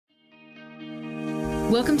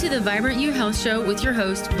Welcome to the Vibrant You Health Show with your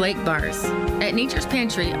host, Blake Bars. At Nature's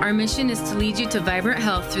Pantry, our mission is to lead you to vibrant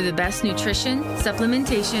health through the best nutrition,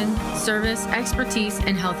 supplementation, service, expertise,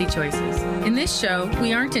 and healthy choices. In this show,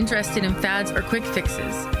 we aren't interested in fads or quick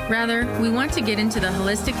fixes. Rather, we want to get into the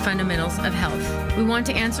holistic fundamentals of health. We want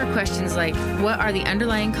to answer questions like, what are the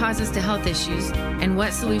underlying causes to health issues, and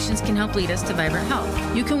what solutions can help lead us to vibrant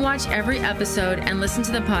health? You can watch every episode and listen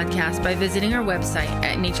to the podcast by visiting our website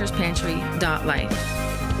at naturespantry.life.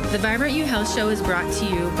 The Vibrant You Health Show is brought to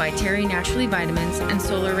you by Terry Naturally Vitamins and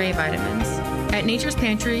Solar Ray Vitamins. At Nature's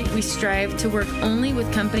Pantry, we strive to work only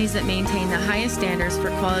with companies that maintain the highest standards for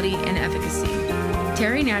quality and efficacy.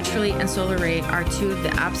 Terry Naturally and Solar Ray are two of the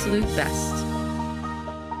absolute best.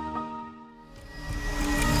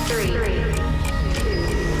 3, 2,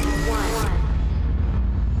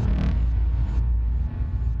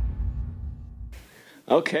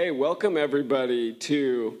 1. Okay, welcome everybody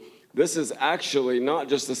to, this is actually not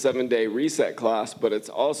just the 7-day reset class, but it's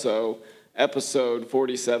also episode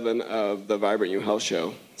 47 of the Vibrant You Health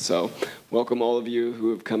Show. So welcome all of you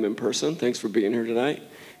who have come in person. Thanks for being here tonight.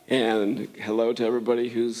 And hello to everybody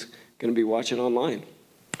who's going to be watching online.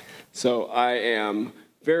 So I am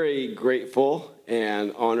very grateful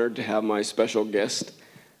and honored to have my special guest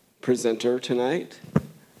presenter tonight,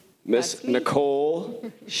 Miss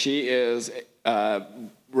Nicole. She is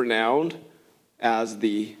renowned as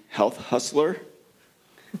the health hustler,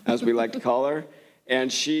 as we like to call her.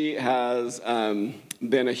 And she has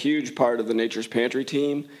been a huge part of the Nature's Pantry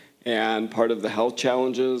team and part of the health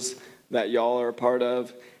challenges that y'all are a part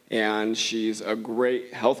of. And she's a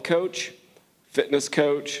great health coach, fitness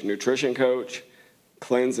coach, nutrition coach,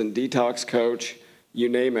 cleanse and detox coach. You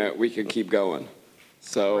name it, we can keep going.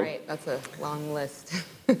 So, right, that's a long list.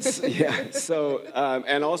 Yeah, so,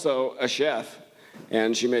 and also a chef.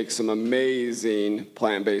 And she makes some amazing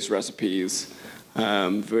plant-based recipes,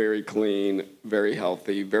 very clean, very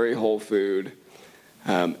healthy, very whole food,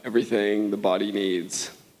 everything the body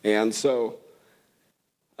needs. And so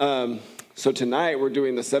tonight we're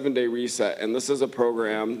doing the 7-day reset, and this is a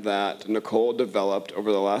program that Nicole developed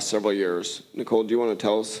over the last several years. Nicole, do you want to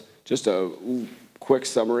tell us just a quick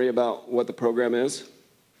summary about what the program is?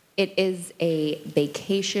 It is a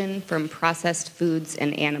vacation from processed foods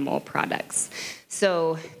and animal products.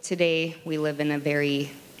 So today we live in a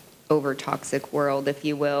very over-toxic world, if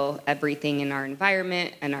you will. Everything in our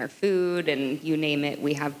environment and our food and you name it,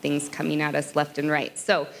 we have things coming at us left and right.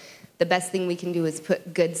 So the best thing we can do is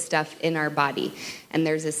put good stuff in our body. And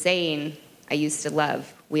there's a saying I used to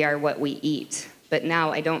love, we are what we eat. But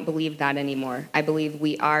now I don't believe that anymore. I believe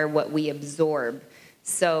we are what we absorb.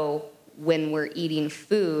 So when we're eating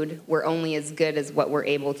food, we're only as good as what we're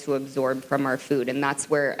able to absorb from our food. And that's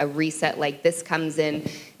where a reset like this comes in.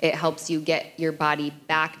 It helps you get your body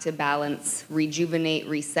back to balance, rejuvenate,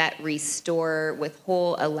 reset, restore with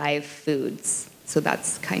whole, alive foods. So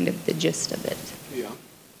that's kind of the gist of it.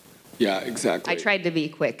 Yeah, exactly. I tried to be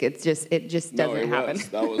quick. It just doesn't happen.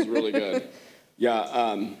 That was really good.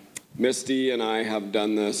 Yeah, Misty and I have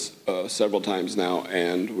done this several times now,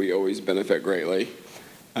 and we always benefit greatly.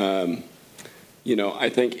 I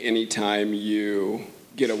think anytime you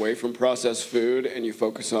get away from processed food and you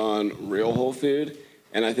focus on real whole food,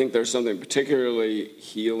 and I think there's something particularly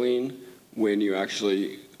healing when you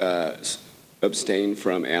actually abstain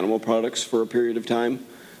from animal products for a period of time.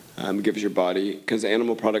 Gives your body, because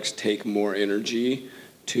animal products take more energy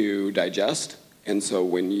to digest, and so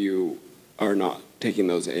when you are not taking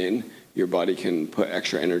those in, your body can put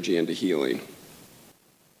extra energy into healing.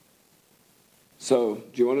 So,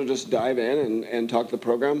 do you want to just dive in and talk the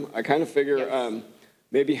program? I kind of figure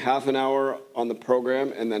maybe half an hour on the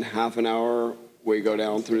program, and then half an hour we go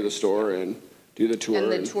down through the store and do the tour.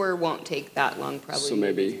 And the tour won't take that long, probably so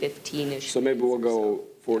maybe 15-ish. So maybe we'll go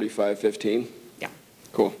 45, 15? Yeah.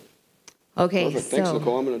 Cool. Okay, Perfect. Thanks,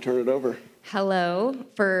 Nicole. I'm going to turn it over. Hello.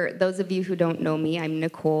 For those of you who don't know me, I'm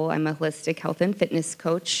Nicole. I'm a holistic health and fitness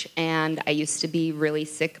coach, and I used to be really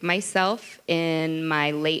sick myself in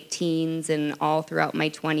my late teens and all throughout my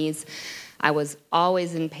 20s. I was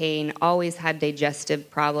always in pain, always had digestive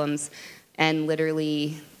problems, and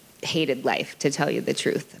literally hated life, to tell you the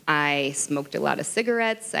truth. I smoked a lot of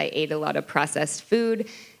cigarettes, I ate a lot of processed food,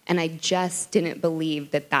 and I just didn't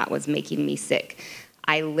believe that that was making me sick.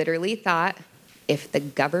 I literally thought, if the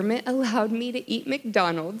government allowed me to eat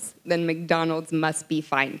McDonald's, then McDonald's must be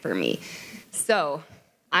fine for me. So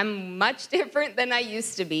I'm much different than I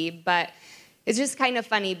used to be, but it's just kind of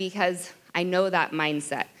funny because I know that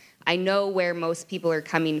mindset. I know where most people are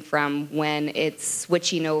coming from when it's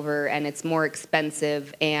switching over and it's more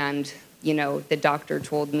expensive and, the doctor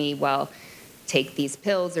told me, well, take these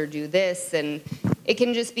pills or do this, and it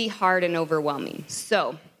can just be hard and overwhelming.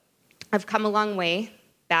 So I've come a long way.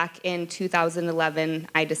 Back in 2011,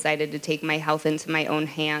 I decided to take my health into my own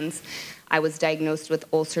hands. I was diagnosed with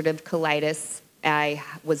ulcerative colitis. I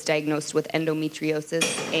was diagnosed with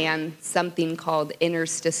endometriosis and something called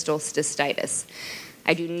interstitial cystitis.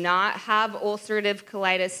 I do not have ulcerative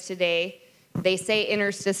colitis today. They say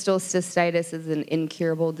interstitial cystitis is an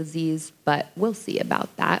incurable disease, but we'll see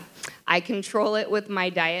about that. I control it with my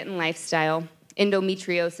diet and lifestyle.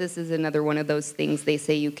 Endometriosis is another one of those things they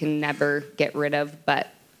say you can never get rid of, but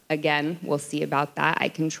again, we'll see about that. I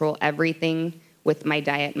control everything with my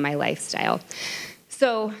diet and my lifestyle.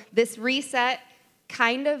 So this reset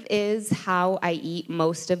kind of is how I eat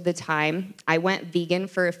most of the time. I went vegan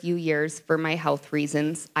for a few years for my health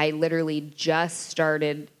reasons. I literally just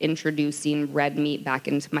started introducing red meat back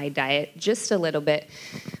into my diet, just a little bit.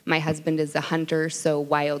 My husband is a hunter, so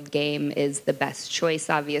wild game is the best choice,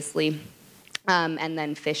 obviously, and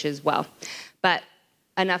then fish as well. But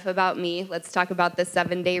enough about me. Let's talk about the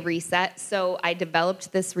 7-day reset. So I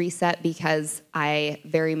developed this reset because I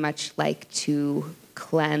very much like to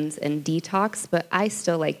cleanse and detox, but I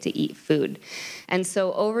still like to eat food. And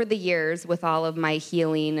so over the years, with all of my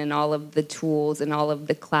healing and all of the tools and all of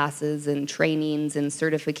the classes and trainings and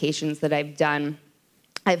certifications that I've done,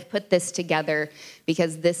 I've put this together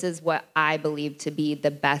because this is what I believe to be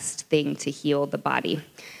the best thing to heal the body.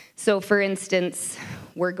 So for instance,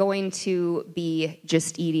 we're going to be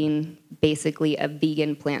just eating basically a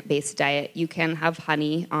vegan plant-based diet. You can have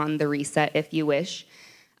honey on the reset if you wish,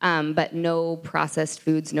 but no processed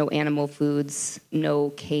foods, no animal foods,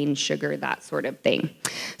 no cane sugar, that sort of thing.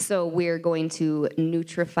 So we're going to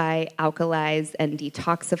Nutrify, alkalize, and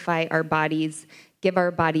detoxify our bodies, give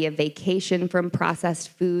our body a vacation from processed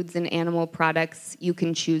foods and animal products. You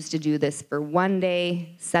can choose to do this for 1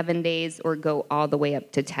 day, 7 days, or go all the way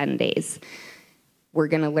up to 10 days. We're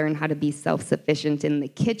going to learn how to be self-sufficient in the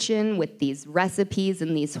kitchen with these recipes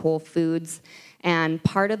and these whole foods. And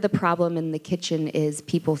part of the problem in the kitchen is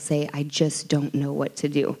people say, I just don't know what to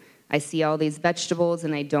do. I see all these vegetables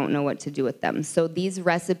and I don't know what to do with them. So these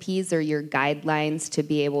recipes are your guidelines to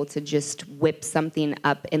be able to just whip something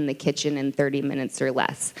up in the kitchen in 30 minutes or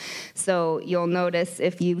less. So you'll notice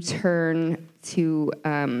if you turn to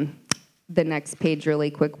the next page really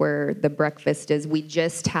quick where the breakfast is, we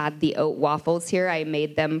just had the oat waffles here. I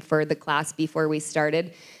made them for the class before we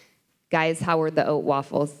started. Guys, how were the oat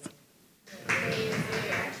waffles?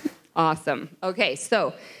 Awesome. Okay,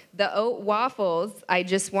 so the oat waffles, I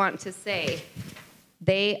just want to say,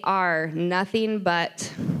 they are nothing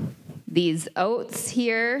but these oats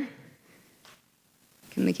here.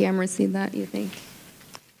 Can the camera see that, you think?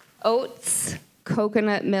 Oats,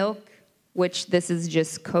 coconut milk, which this is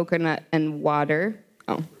just coconut and water.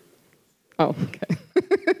 Oh, okay.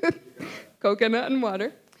 Coconut and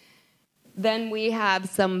water. Then we have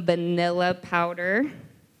some vanilla powder.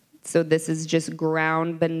 So this is just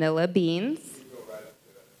ground vanilla beans.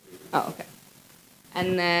 Oh, okay.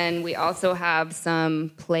 And then we also have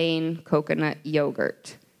some plain coconut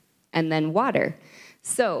yogurt. And then water.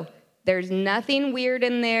 So there's nothing weird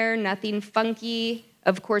in there, nothing funky.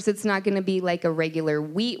 Of course, it's not going to be like a regular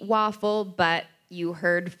wheat waffle, but you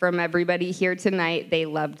heard from everybody here tonight, they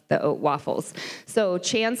loved the oat waffles. So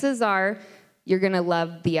chances are you're going to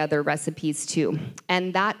love the other recipes too.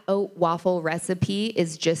 And that oat waffle recipe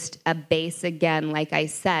is just a base again, like I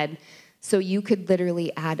said. So you could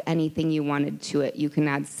literally add anything you wanted to it. You can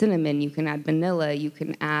add cinnamon, you can add vanilla, you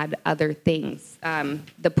can add other things.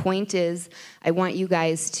 The point is, I want you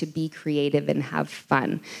guys to be creative and have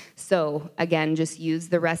fun. So again, just use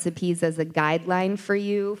the recipes as a guideline for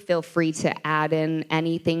you. Feel free to add in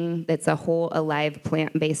anything that's a whole, alive,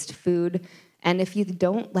 plant-based food. And if you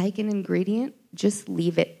don't like an ingredient, just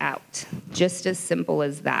leave it out. Just as simple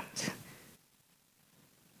as that.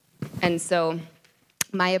 And so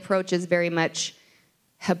my approach is very much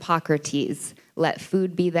Hippocrates. Let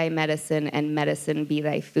food be thy medicine and medicine be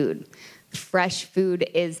thy food. Fresh food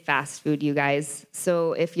is fast food, you guys.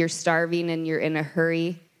 So if you're starving and you're in a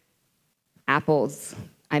hurry, apples.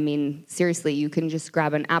 I mean, seriously, you can just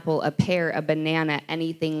grab an apple, a pear, a banana,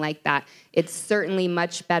 anything like that. It's certainly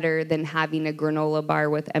much better than having a granola bar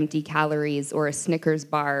with empty calories or a Snickers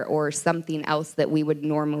bar or something else that we would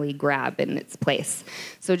normally grab in its place.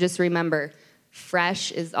 So just remember,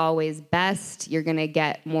 fresh is always best. You're going to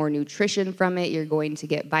get more nutrition from it. You're going to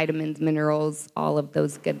get vitamins, minerals, all of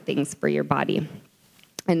those good things for your body.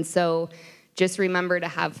 And so just remember to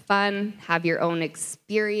have fun, have your own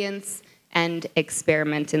experience, and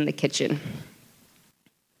experiment in the kitchen.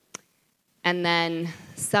 And then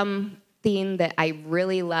some thing that I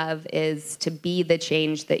really love is to be the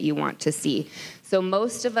change that you want to see. So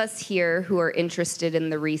most of us here who are interested in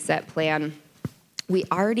the reset plan, we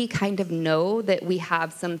already kind of know that we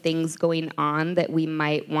have some things going on that we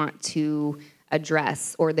might want to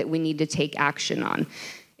address or that we need to take action on.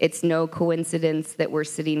 It's no coincidence that we're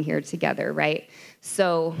sitting here together, right?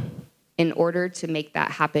 So in order to make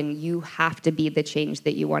that happen, you have to be the change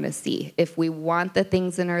that you want to see. If we want the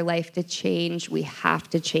things in our life to change, we have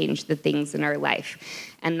to change the things in our life.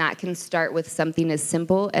 And that can start with something as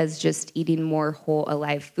simple as just eating more whole,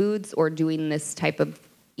 alive foods or doing this type of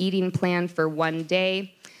eating plan for one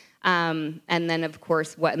day. And then, of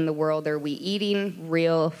course, what in the world are we eating?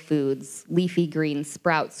 Real foods, leafy greens,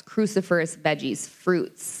 sprouts, cruciferous veggies,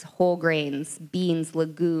 fruits, whole grains, beans,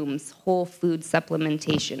 legumes, whole food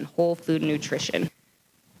supplementation, whole food nutrition.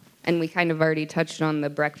 And we kind of already touched on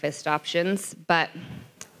the breakfast options, but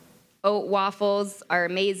oat waffles are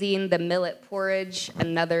amazing. The millet porridge,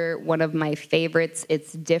 another one of my favorites.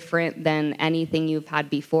 It's different than anything you've had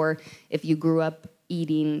before. If you grew up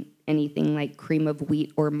eating anything like cream of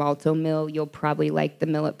wheat or malto meal, you'll probably like the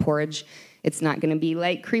millet porridge. It's not going to be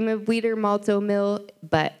like cream of wheat or malto meal,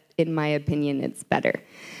 but in my opinion, it's better.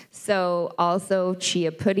 So also chia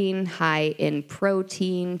pudding, high in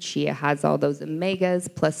protein. Chia has all those omegas,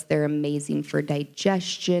 plus they're amazing for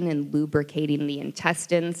digestion and lubricating the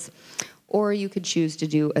intestines. Or you could choose to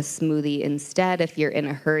do a smoothie instead if you're in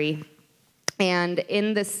a hurry. And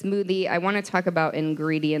in the smoothie, I want to talk about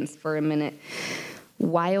ingredients for a minute.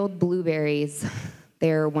 Wild blueberries,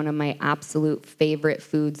 they're one of my absolute favorite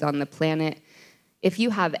foods on the planet. If you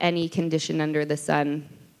have any condition under the sun,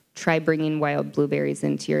 try bringing wild blueberries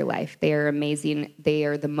into your life. They are amazing. They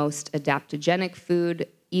are the most adaptogenic food,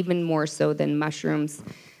 even more so than mushrooms.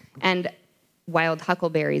 And wild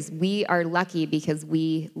huckleberries, we are lucky because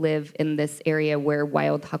we live in this area where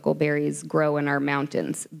wild huckleberries grow in our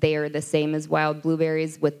mountains. They are the same as wild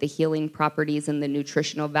blueberries with the healing properties and the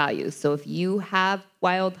nutritional values. So if you have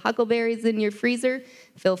wild huckleberries in your freezer,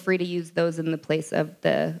 feel free to use those in the place of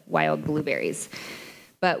the wild blueberries.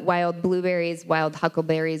 But wild blueberries, wild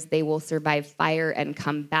huckleberries, they will survive fire and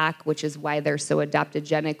come back, which is why they're so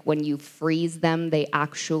adaptogenic. When you freeze them, they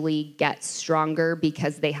actually get stronger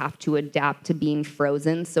because they have to adapt to being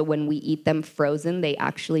frozen. So when we eat them frozen, they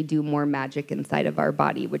actually do more magic inside of our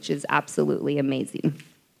body, which is absolutely amazing.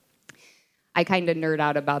 I kind of nerd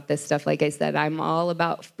out about this stuff. Like I said, I'm all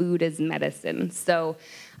about food as medicine. So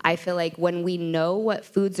I feel like when we know what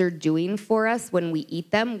foods are doing for us, when we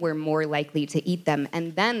eat them, we're more likely to eat them.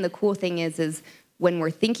 And then the cool thing is when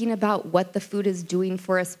we're thinking about what the food is doing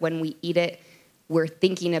for us when we eat it, we're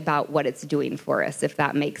thinking about what it's doing for us, if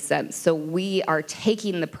that makes sense. So we are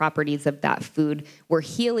taking the properties of that food. We're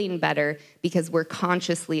healing better because we're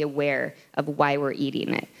consciously aware of why we're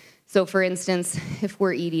eating it. So for instance, if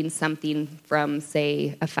we're eating something from,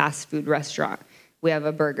 say, a fast food restaurant, we have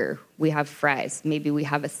a burger, we have fries, maybe we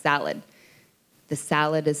have a salad. The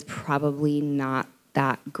salad is probably not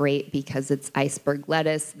that great because it's iceberg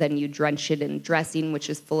lettuce. Then you drench it in dressing, which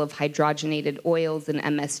is full of hydrogenated oils and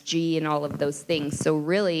MSG and all of those things. So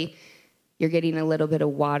really, you're getting a little bit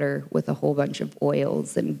of water with a whole bunch of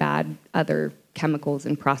oils and bad other chemicals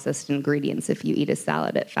and processed ingredients if you eat a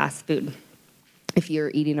salad at fast food. If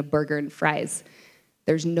you're eating a burger and fries,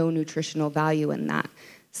 there's no nutritional value in that.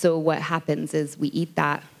 So what happens is we eat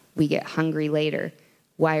that, we get hungry later.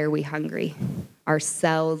 Why are we hungry? Our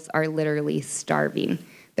cells are literally starving.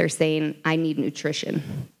 They're saying, I need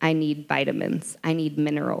nutrition, I need vitamins, I need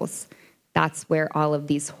minerals. That's where all of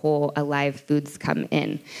these whole alive foods come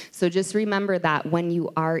in. So just remember that when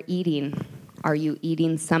you are eating, are you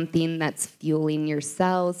eating something that's fueling your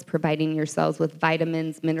cells, providing your cells with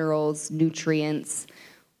vitamins, minerals, nutrients,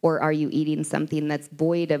 or are you eating something that's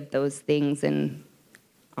void of those things and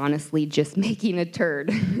honestly just making a turd,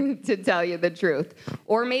 to tell you the truth?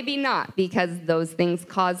 Or maybe not, because those things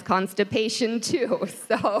cause constipation too.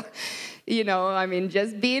 So,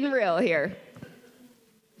 just being real here.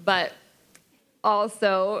 But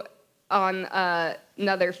also, on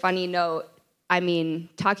another funny note,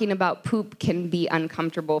 talking about poop can be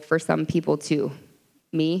uncomfortable for some people too.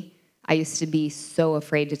 Me, I used to be so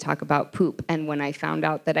afraid to talk about poop. And when I found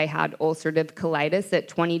out that I had ulcerative colitis at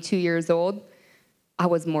 22 years old, I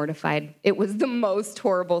was mortified. It was the most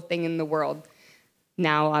horrible thing in the world.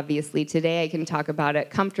 Now, obviously, today I can talk about it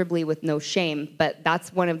comfortably with no shame, but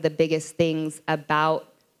that's one of the biggest things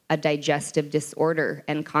about a digestive disorder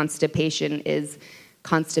and constipation is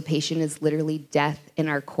literally death in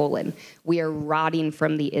our colon. We are rotting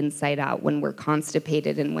from the inside out when we're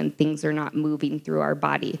constipated and when things are not moving through our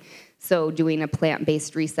body. So doing a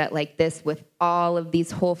plant-based reset like this with all of these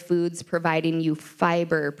whole foods, providing you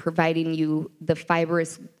fiber, providing you the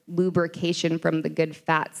fibrous lubrication from the good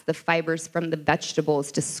fats, the fibers from the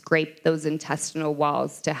vegetables to scrape those intestinal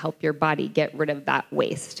walls to help your body get rid of that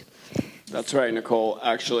waste. That's right, Nicole.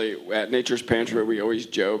 Actually, at Nature's Pantry, we always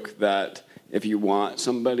joke that if you want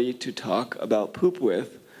somebody to talk about poop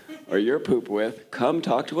with, or your poop with, come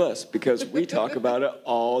talk to us, because we talk about it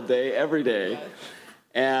all day, every day.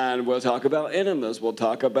 And we'll talk about enemas, we'll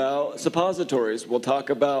talk about suppositories, we'll talk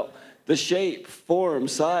about the shape, form,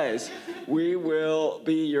 size. We will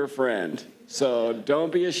be your friend. So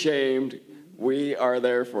don't be ashamed. We are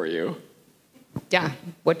there for you. Yeah.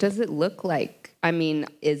 What does it look like? I mean,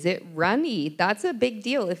 is it runny? That's a big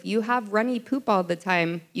deal. If you have runny poop all the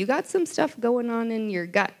time, you got some stuff going on in your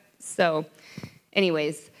gut. So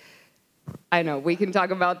anyways, I know we can talk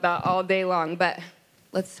about that all day long, but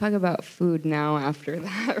let's talk about food now after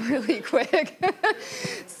that really quick.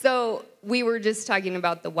 So we were just talking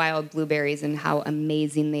about the wild blueberries and how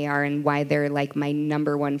amazing they are and why they're like my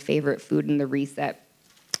number one favorite food in the reset.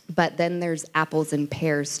 But then there's apples and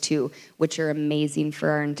pears too, which are amazing for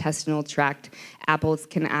our intestinal tract. Apples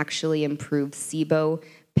can actually improve SIBO.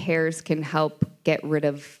 Pears can help get rid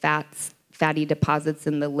of fatty deposits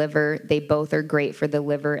in the liver. They both are great for the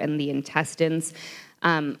liver and the intestines.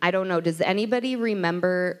 I don't know, does anybody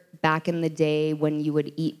remember back in the day when you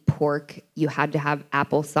would eat pork, you had to have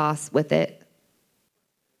applesauce with it?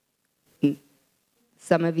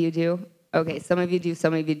 Some of you do? Okay, some of you do,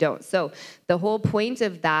 some of you don't. So the whole point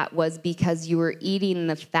of that was because you were eating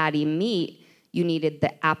the fatty meat, you needed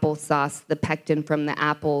the applesauce, the pectin from the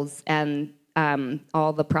apples, and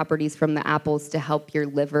all the properties from the apples to help your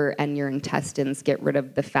liver and your intestines get rid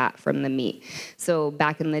of the fat from the meat. So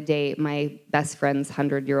back in the day, my best friend's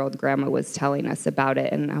 100-year-old grandma was telling us about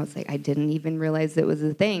it, and I was like, I didn't even realize it was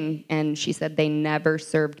a thing. And she said they never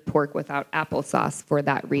served pork without applesauce for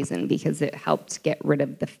that reason, because it helped get rid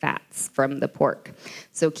of the fats from the pork.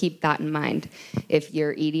 So keep that in mind. If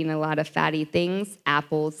you're eating a lot of fatty things,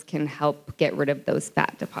 apples can help get rid of those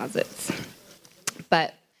fat deposits.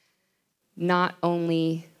 But not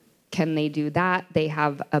only can they do that, they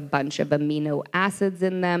have a bunch of amino acids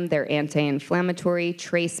in them. They're anti-inflammatory,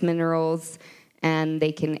 trace minerals, and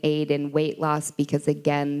they can aid in weight loss because,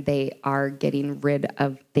 again, they are getting rid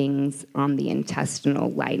of things on the intestinal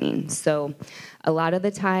lining. So a lot of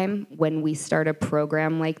the time when we start a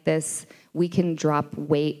program like this, we can drop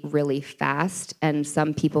weight really fast, and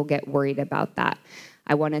some people get worried about that.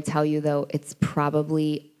 I want to tell you, though, it's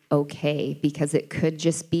probably okay, because it could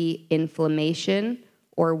just be inflammation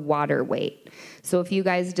or water weight. So if you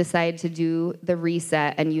guys decide to do the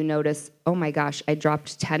reset and you notice, oh my gosh, I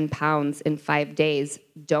dropped 10 pounds in 5 days,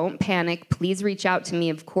 don't panic. Please reach out to me,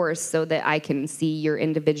 of course, so that I can see your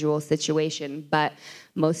individual situation. But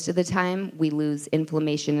most of the time, we lose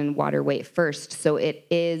inflammation and water weight first. So it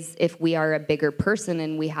is, if we are a bigger person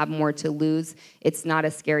and we have more to lose, it's not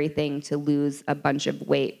a scary thing to lose a bunch of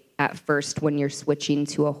weight at first when you're switching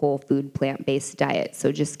to a whole food plant-based diet.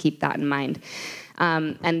 So just keep that in mind.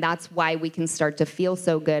 And that's why we can start to feel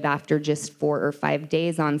so good after just 4 or 5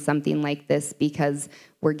 days on something like this, because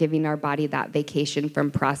we're giving our body that vacation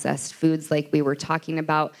from processed foods like we were talking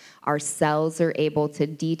about. Our cells are able to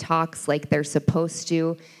detox like they're supposed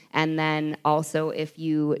to. And then also if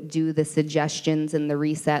you do the suggestions and the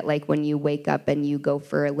reset, like when you wake up and you go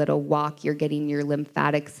for a little walk, you're getting your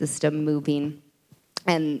lymphatic system moving.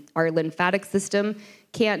 And our lymphatic system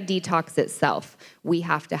can't detox itself. We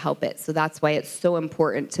have to help it. So that's why it's so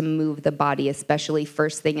important to move the body, especially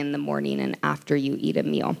first thing in the morning and after you eat a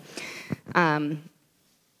meal. And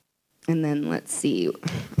then let's see.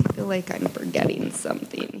 I feel like I'm forgetting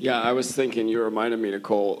something. Yeah, I was thinking, you reminded me,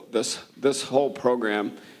 Nicole, this whole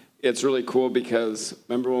program, it's really cool because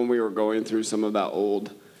remember when we were going through some of that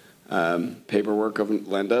old paperwork of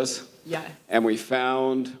Linda's? Yeah. And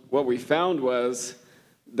what we found was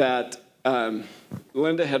that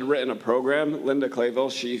Linda had written a program. Linda Clayville,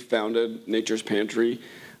 she founded Nature's Pantry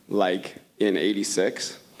like in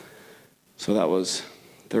 '86. So that was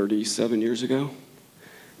 37 years ago.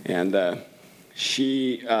 And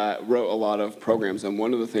she wrote a lot of programs. And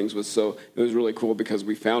one of the things was, it was really cool because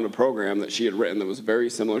we found a program that she had written that was very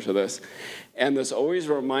similar to this. And this always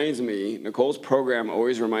reminds me, Nicole's program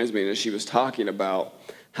always reminds me, as she was talking about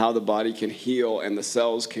how the body can heal and the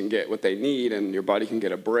cells can get what they need and your body can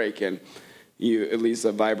get a break and you at least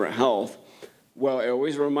a vibrant health. Well, it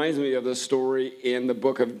always reminds me of the story in the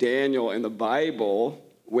book of Daniel in the Bible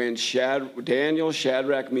when Daniel,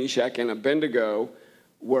 Shadrach, Meshach, and Abednego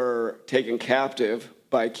were taken captive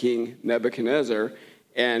by King Nebuchadnezzar.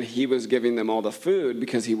 And he was giving them all the food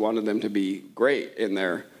because he wanted them to be great in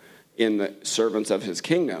the servants of his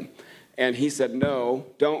kingdom. And he said, no,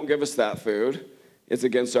 don't give us that food. It's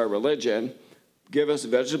against our religion. Give us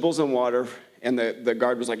vegetables and water. And the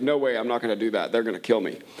guard was like, no way, I'm not going to do that. They're going to kill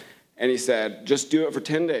me. And he said, just do it for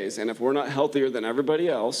 10 days. And if we're not healthier than everybody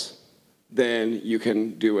else, then you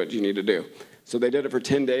can do what you need to do. So they did it for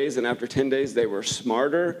 10 days. And after 10 days, they were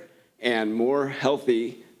smarter and more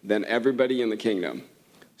healthy than everybody in the kingdom.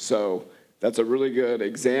 So that's a really good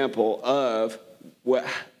example of what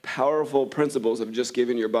powerful principles of just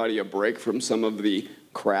giving your body a break from some of the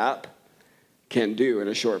crap can do in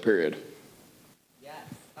a short period. Yes.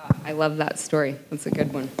 I love that story. That's a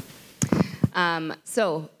good one.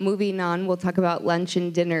 So moving on, we'll talk about lunch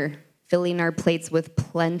and dinner, filling our plates with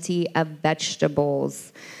plenty of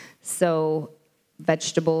vegetables. So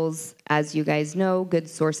vegetables, as you guys know, good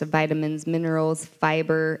source of vitamins, minerals,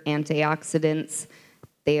 fiber, antioxidants.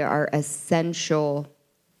 They are essential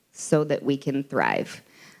so that we can thrive.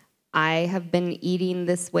 I have been eating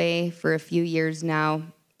this way for a few years now,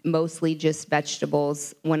 mostly just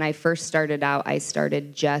vegetables. When I first started out, I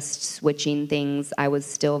started just switching things. I was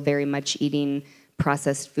still very much eating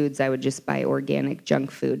processed foods. I would just buy organic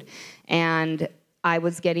junk food. And I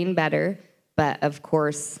was getting better, but of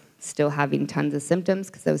course, still having tons of symptoms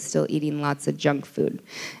because I was still eating lots of junk food.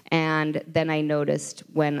 And then I noticed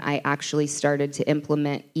when I actually started to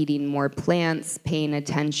implement eating more plants, paying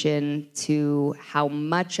attention to how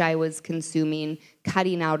much I was consuming,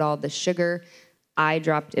 cutting out all the sugar, I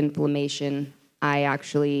dropped inflammation. I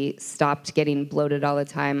actually stopped getting bloated all the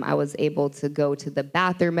time. I was able to go to the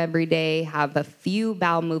bathroom every day, have a few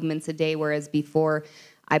bowel movements a day, whereas before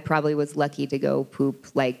I probably was lucky to go poop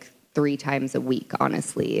like 3 times a week,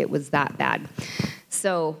 honestly. It was that bad.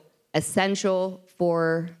 So essential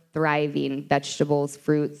for thriving, vegetables,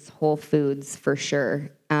 fruits, whole foods for sure,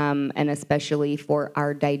 and especially for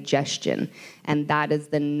our digestion. And that is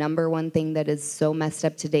the number one thing that is so messed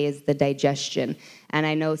up today is the digestion. And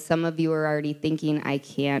I know some of you are already thinking, I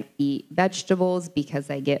can't eat vegetables because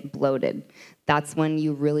I get bloated. That's when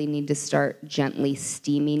you really need to start gently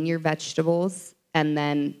steaming your vegetables. And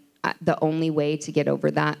then the only way to get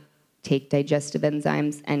over that, take digestive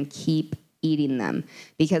enzymes and keep eating them,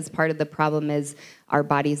 because part of the problem is our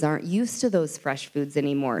bodies aren't used to those fresh foods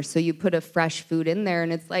anymore. So you put a fresh food in there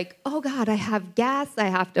and it's like, oh God, I have gas, I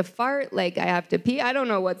have to fart, like I have to pee, I don't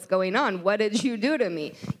know what's going on. What did you do to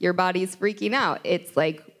me? Your body's freaking out. It's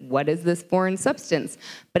like, what is this foreign substance?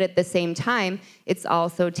 But at the same time, it's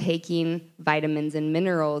also taking vitamins and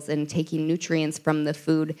minerals and taking nutrients from the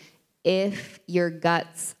food if your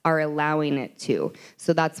guts are allowing it to.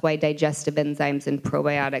 So that's why digestive enzymes and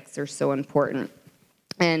probiotics are so important.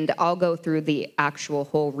 And I'll go through the actual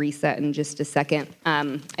whole reset in just a second.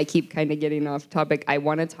 I keep kind of getting off topic. I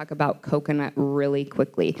want to talk about coconut really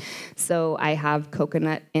quickly. So I have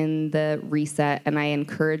coconut in the reset, and I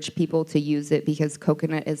encourage people to use it because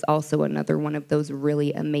coconut is also another one of those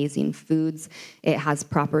really amazing foods. It has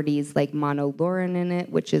properties like monolaurin in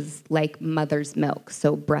it, which is like mother's milk,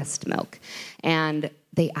 so breast milk. And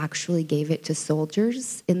they actually gave it to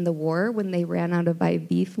soldiers in the war when they ran out of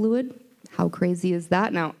IV fluid. How crazy is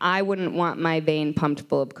that? Now, I wouldn't want my vein pumped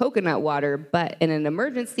full of coconut water, but in an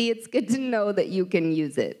emergency, it's good to know that you can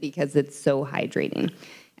use it because it's so hydrating.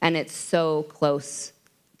 And it's so close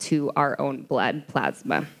to our own blood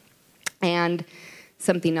plasma. And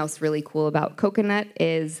something else really cool about coconut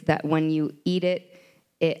is that when you eat it,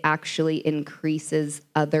 it actually increases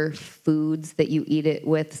other foods that you eat it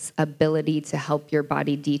with's ability to help your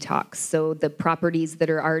body detox. So the properties that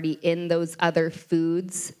are already in those other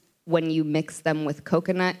foods, when you mix them with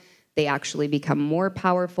coconut, they actually become more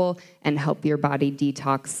powerful and help your body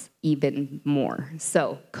detox even more.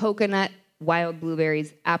 So coconut, wild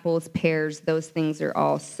blueberries, apples, pears, those things are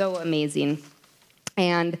all so amazing.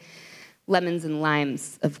 And lemons and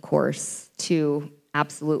limes, of course, too,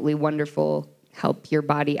 absolutely wonderful. Help your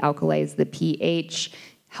body alkalize the pH,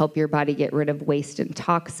 help your body get rid of waste and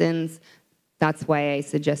toxins. That's why I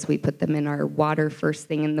suggest we put them in our water first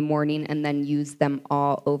thing in the morning and then use them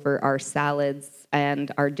all over our salads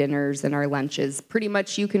and our dinners and our lunches. Pretty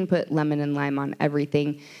much you can put lemon and lime on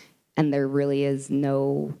everything, and there really is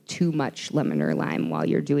no too much lemon or lime while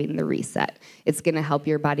you're doing the reset. It's going to help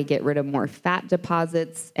your body get rid of more fat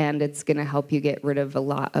deposits, and it's going to help you get rid of a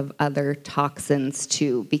lot of other toxins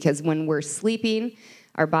too, because when we're sleeping,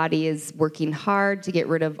 our body is working hard to get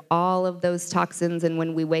rid of all of those toxins, and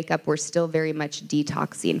when we wake up, we're still very much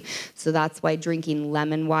detoxing. So that's why drinking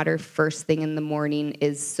lemon water first thing in the morning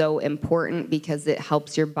is so important, because it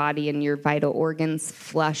helps your body and your vital organs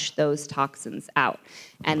flush those toxins out.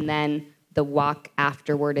 And then the walk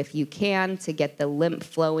afterward if you can, to get the lymph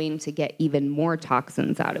flowing, to get even more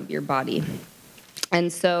toxins out of your body.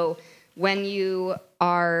 And so when you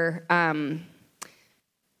are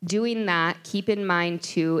doing that, keep in mind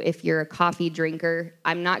too, if you're a coffee drinker,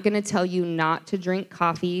 I'm not going to tell you not to drink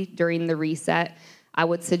coffee during the reset. I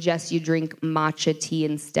would suggest you drink matcha tea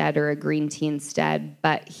instead or a green tea instead.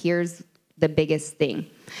 But here's the biggest thing.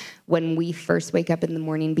 When we first wake up in the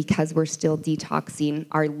morning, because we're still detoxing,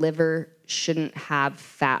 our liver shouldn't have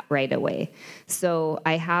fat right away. So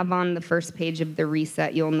I have on the first page of the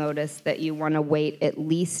reset, you'll notice that you want to wait at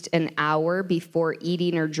least an hour before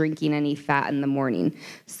eating or drinking any fat in the morning.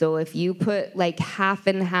 So if you put like half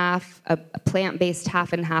and half, a plant-based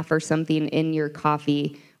half and half or something in your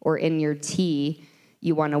coffee or in your tea,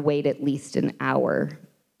 you want to wait at least an hour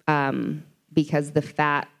because the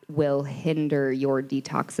fat will hinder your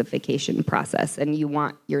detoxification process, and you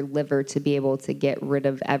want your liver to be able to get rid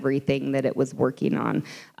of everything that it was working on.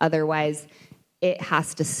 Otherwise, it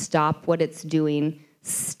has to stop what it's doing,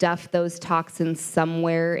 stuff those toxins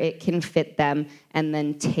somewhere it can fit them, and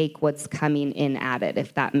then take what's coming in at it,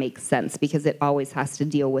 if that makes sense, because it always has to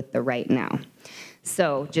deal with the right now.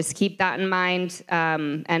 So just keep that in mind.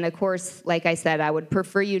 And of course, like I said, I would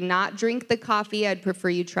prefer you not drink the coffee. I'd prefer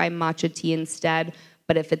you try matcha tea instead.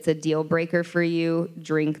 But if it's a deal breaker for you,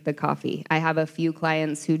 drink the coffee. I have a few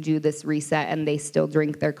clients who do this reset and they still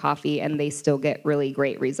drink their coffee and they still get really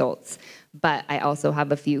great results. But I also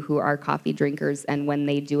have a few who are coffee drinkers, and when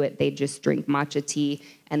they do it, they just drink matcha tea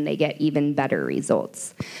and they get even better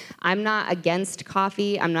results. I'm not against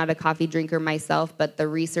coffee. I'm not a coffee drinker myself, but the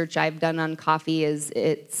research I've done on coffee is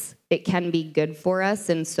it can be good for us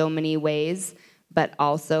in so many ways, but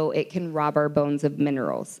also it can rob our bones of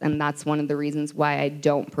minerals. And that's one of the reasons why I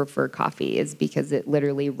don't prefer coffee, is because it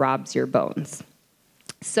literally robs your bones.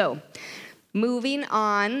 So moving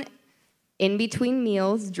on, in between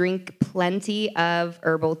meals, drink plenty of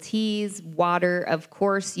herbal teas, water. Of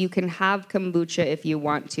course, you can have kombucha if you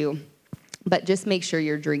want to, but just make sure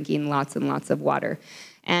you're drinking lots and lots of water.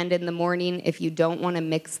 And in the morning, if you don't want to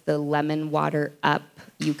mix the lemon water up,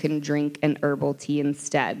 you can drink an herbal tea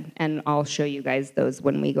instead. And I'll show you guys those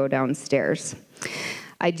when we go downstairs.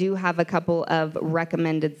 I do have a couple of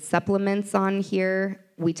recommended supplements on here.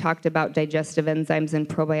 We talked about digestive enzymes and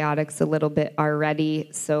probiotics a little bit already.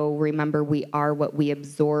 So remember, we are what we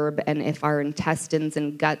absorb. And if our intestines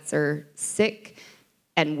and guts are sick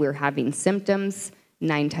and we're having symptoms,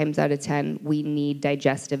 9 times out of 10, we need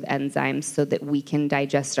digestive enzymes so that we can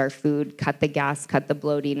digest our food, cut the gas, cut the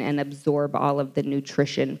bloating, and absorb all of the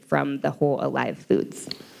nutrition from the whole alive foods.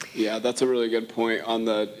 Yeah, that's a really good point on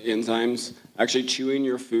the enzymes. Actually chewing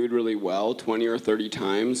your food really well, 20 or 30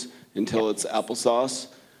 times until it's applesauce,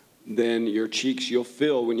 then your cheeks, you'll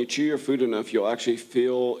feel, when you chew your food enough, you'll actually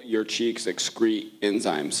feel your cheeks excrete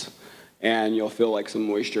enzymes. And you'll feel like some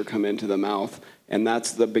moisture come into the mouth. And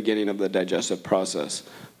that's the beginning of the digestive process.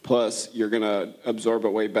 Plus, you're going to absorb it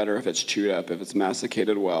way better if it's chewed up, if it's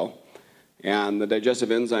masticated well. And the digestive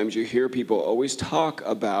enzymes, you hear people always talk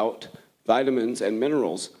about vitamins and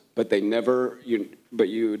minerals, but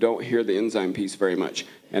you don't hear the enzyme piece very much.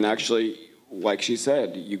 And actually, like she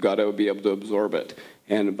said, you got to be able to absorb it.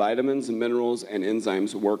 And vitamins and minerals and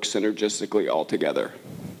enzymes work synergistically all together.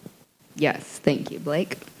 Yes, thank you,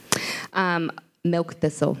 Blake. Milk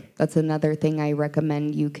thistle, that's another thing I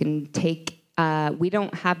recommend you can take. We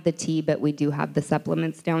don't have the tea, but we do have the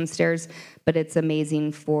supplements downstairs. But it's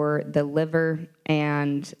amazing for the liver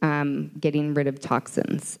and getting rid of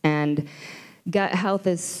toxins. And gut health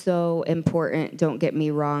is so important, don't get me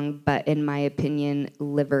wrong, but in my opinion,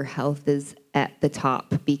 liver health is at the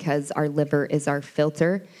top because our liver is our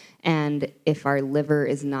filter. And if our liver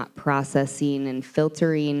is not processing and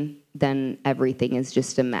filtering, then everything is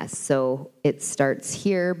just a mess. So it starts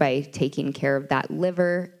here by taking care of that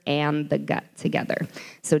liver and the gut together.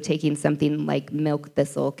 So taking something like milk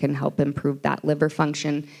thistle can help improve that liver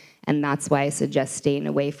function. And that's why I suggest staying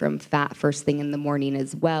away from fat first thing in the morning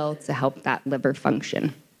as well to help that liver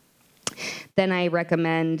function. Then I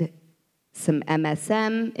recommend some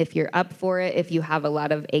MSM if you're up for it, if you have a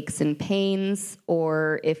lot of aches and pains,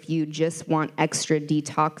 or if you just want extra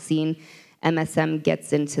detoxing. MSM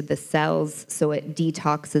gets into the cells, so it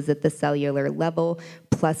detoxes at the cellular level.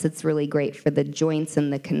 Plus, it's really great for the joints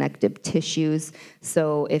and the connective tissues.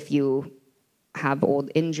 So if you have old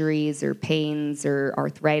injuries or pains or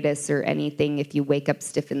arthritis or anything, if you wake up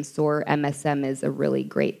stiff and sore, MSM is a really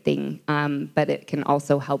great thing. But it can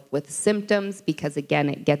also help with symptoms because, again,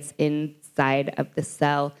 it gets inside of the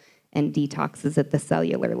cell and detoxes at the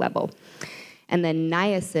cellular level. And then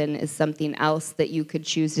niacin is something else that you could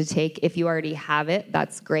choose to take. If you already have it,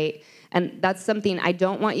 that's great. And that's something I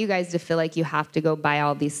don't want you guys to feel like you have to go buy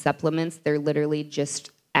all these supplements. They're literally just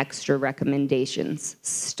extra recommendations.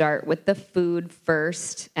 Start with the food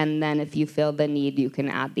first, and then if you feel the need, you can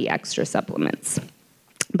add the extra supplements.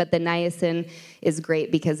 But the niacin is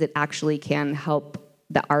great because it actually can help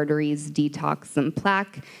the arteries detox some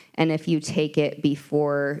plaque. And if you take it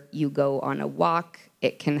before you go on a walk,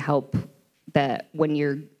 it can help that when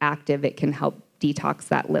you're active, it can help detox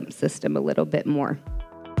that lymph system a little bit more.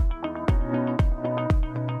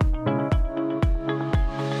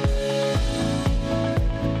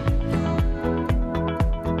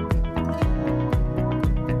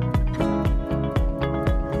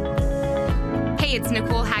 Hey, it's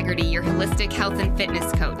Nicole, your holistic health and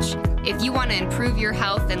fitness coach. If you want to improve your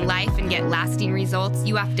health and life and get lasting results,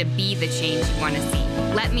 you have to be the change you want to see.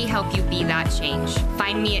 Let me help you be that change.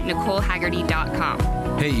 Find me at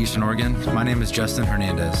NicoleHaggerty.com. Hey, Eastern Oregon. My name is Justin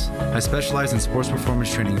Hernandez. I specialize in sports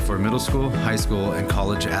performance training for middle school, high school, and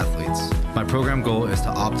college athletes. My program goal is to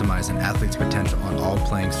optimize an athlete's potential on all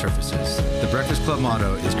playing surfaces. The Breakfast Club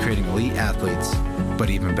motto is creating elite athletes, but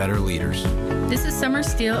even better leaders. This is Summer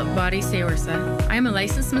Steele of Body Seorsa. I am a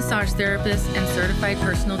licensed massage therapist and certified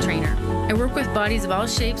personal trainer. I work with bodies of all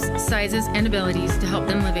shapes, sizes, and abilities to help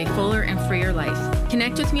them live a fuller and freer life.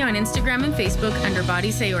 Connect with me on Instagram and Facebook under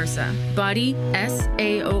Body Seorsa, Body Saorsa,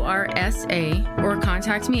 or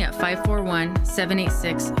contact me at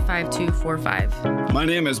 541-786-5245. My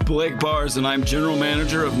name is Blake Bars, and I'm General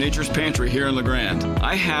Manager of Nature's Pantry here in La Grande.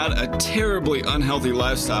 I had a terribly unhealthy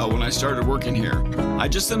lifestyle when I started working here. I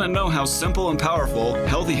just didn't know how simple and powerful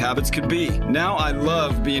healthy habits could be. Now I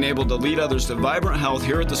love being able to lead others to vibrant health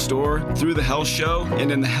here at the store, through the health show,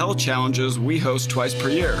 and in the health challenges we host twice per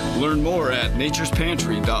year. Learn more at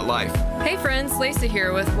naturespantry.life. Hey friends, Lacey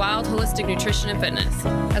here with Wild Holistic Nutrition and Fitness.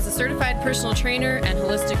 As a certified personal trainer and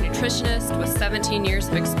holistic nutritionist with 17 years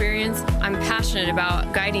of experience, I'm passionate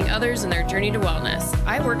about guiding others in their journey to wellness.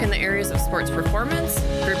 I work in the areas of sports performance,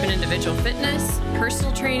 group and individual fitness,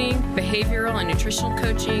 personal training, behavioral and nutritional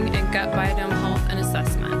coaching, and gut biome health and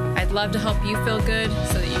assessment. I'd love to help you feel good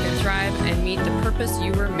so that you can thrive and meet the purpose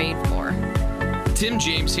you were made for. Tim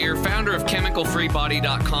James here, founder of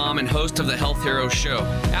ChemicalFreeBody.com and host of the Health Hero Show.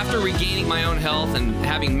 After regaining my own health and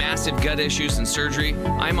having massive gut issues and surgery,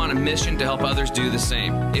 I'm on a mission to help others do the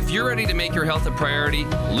same. If you're ready to make your health a priority,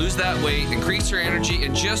 lose that weight, increase your energy,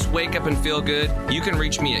 and just wake up and feel good, you can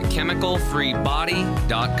reach me at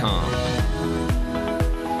ChemicalFreeBody.com.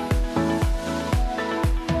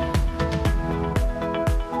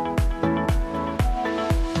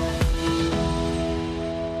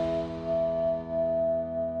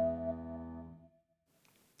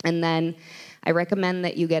 And then I recommend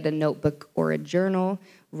that you get a notebook or a journal,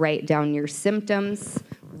 write down your symptoms,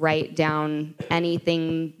 write down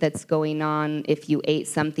anything that's going on. If you ate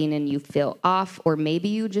something and you feel off, or maybe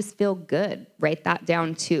you just feel good, write that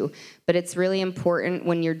down too. But it's really important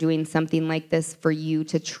when you're doing something like this for you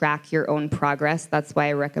to track your own progress. That's why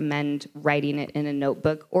I recommend writing it in a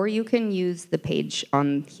notebook, or you can use the page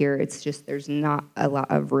on here. It's just there's not a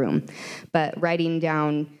lot of room. But writing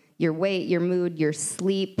down your weight, your mood, your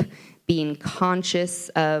sleep, being conscious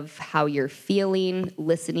of how you're feeling,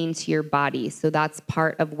 listening to your body. So that's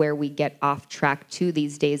part of where we get off track too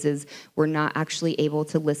these days, is we're not actually able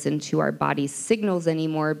to listen to our body's signals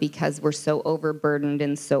anymore because we're so overburdened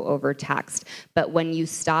and so overtaxed. But when you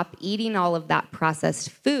stop eating all of that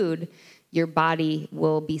processed food, your body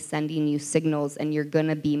will be sending you signals, and you're going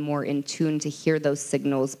to be more in tune to hear those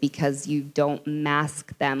signals because you don't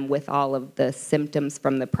mask them with all of the symptoms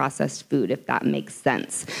from the processed food, if that makes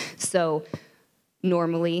sense. So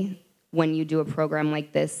normally, when you do a program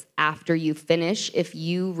like this, after you finish, if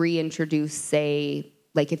you reintroduce, say,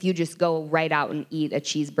 like if you just go right out and eat a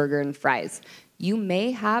cheeseburger and fries, you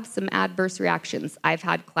may have some adverse reactions. I've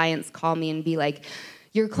had clients call me and be like,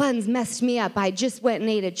 your cleanse messed me up. I just went and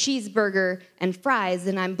ate a cheeseburger and fries,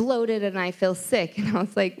 and I'm bloated and I feel sick. And I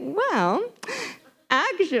was like, well,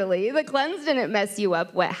 actually, the cleanse didn't mess you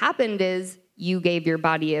up. What happened is you gave your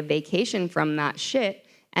body a vacation from that shit,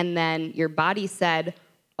 and then your body said,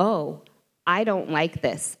 oh, I don't like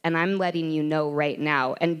this, and I'm letting you know right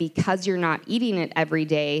now. And because you're not eating it every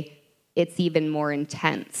day, it's even more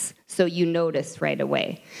intense. So you notice right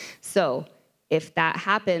away. So if that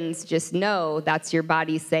happens, just know that's your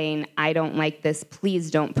body saying, I don't like this, please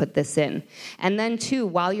don't put this in. And then too,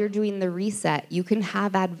 while you're doing the reset, you can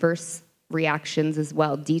have adverse reactions as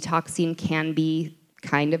well. Detoxing can be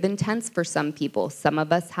kind of intense for some people. Some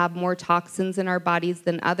of us have more toxins in our bodies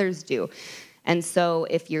than others do. And so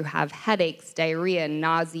if you have headaches, diarrhea,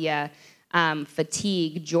 nausea,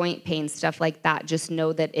 fatigue, joint pain, stuff like that, just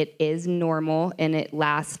know that it is normal and it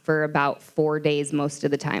lasts for about 4 days most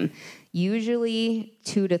of the time. Usually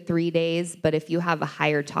 2 to 3 days, but if you have a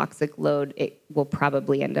higher toxic load, it will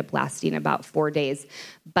probably end up lasting about 4 days.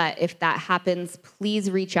 But if that happens,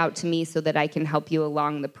 please reach out to me so that I can help you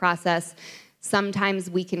along the process. Sometimes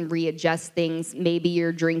we can readjust things. Maybe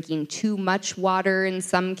you're drinking too much water in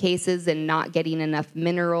some cases and not getting enough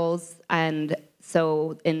minerals. And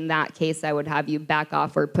so in that case, I would have you back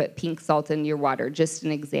off or put pink salt in your water, just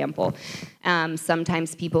an example.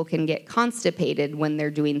 Sometimes people can get constipated when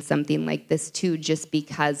they're doing something like this too, just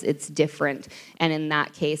because it's different. And in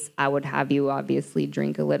that case, I would have you obviously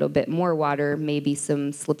drink a little bit more water, maybe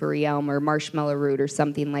some slippery elm or marshmallow root or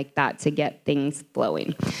something like that to get things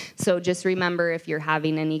flowing. So just remember, if you're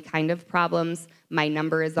having any kind of problems, my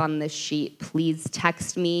number is on this sheet. Please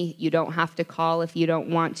text me. You don't have to call if you don't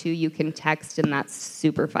want to. You can text, and that's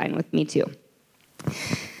super fine with me too.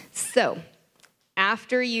 So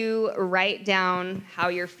after you write down how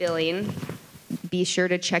you're feeling, be sure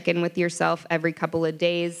to check in with yourself every couple of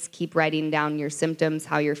days. Keep writing down your symptoms,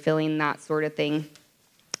 how you're feeling, that sort of thing.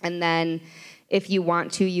 And then if you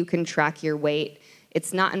want to, you can track your weight.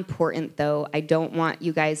 It's not important, though. I don't want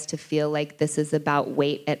you guys to feel like this is about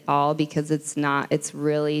weight at all, because it's not. It's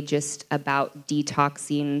really just about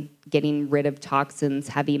detoxing, getting rid of toxins,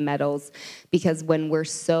 heavy metals, because when we're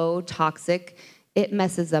so toxic, it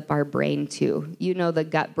messes up our brain too. You know, the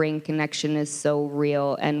gut-brain connection is so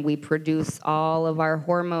real, and we produce all of our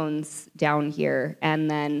hormones down here. And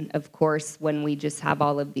then, of course, when we just have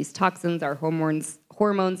all of these toxins, our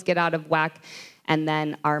hormones get out of whack. And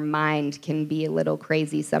then our mind can be a little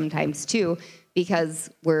crazy sometimes too, because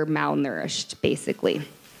we're malnourished, basically.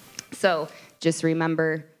 So just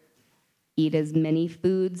remember, eat as many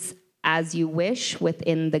foods as you wish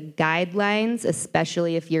within the guidelines,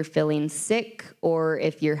 especially if you're feeling sick or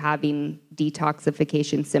if you're having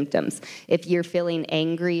detoxification symptoms. If you're feeling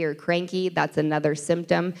angry or cranky, that's another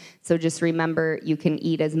symptom. So just remember, you can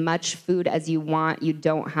eat as much food as you want. You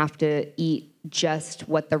don't have to eat just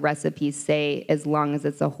what the recipes say, as long as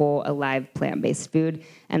it's a whole, alive, plant-based food.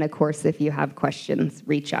 And of course, if you have questions,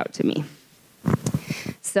 reach out to me.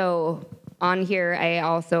 So on here, I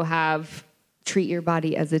also have treat your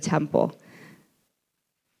body as a temple.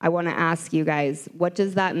 I want to ask you guys, what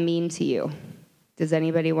does that mean to you? Does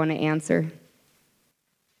anybody want to answer?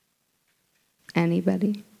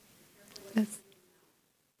 Anybody?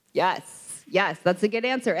 Yes, that's a good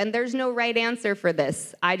answer. And there's no right answer for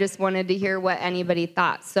this. I just wanted to hear what anybody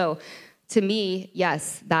thought. So to me,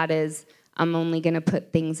 yes, that is, I'm only going to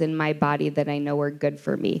put things in my body that I know are good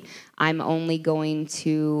for me. I'm only going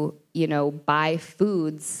to, buy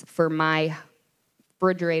foods for my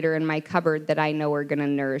refrigerator in my cupboard that I know are going to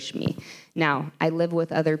nourish me. Now, I live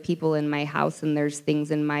with other people in my house, and there's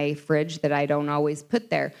things in my fridge that I don't always put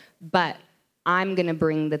there. But I'm going to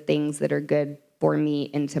bring the things that are good for me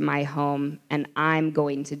into my home, and I'm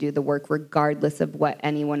going to do the work regardless of what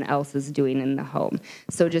anyone else is doing in the home.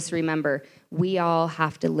 So just remember, we all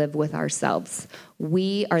have to live with ourselves.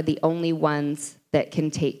 We are the only ones that can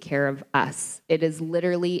take care of us. It is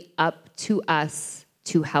literally up to us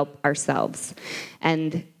to help ourselves.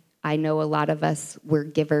 And I know a lot of us, we're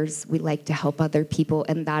givers. We like to help other people,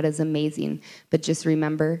 and that is amazing. But just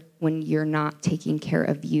remember, when you're not taking care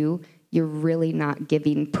of you, you're really not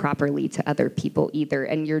giving properly to other people either,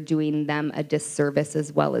 and you're doing them a disservice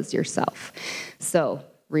as well as yourself. So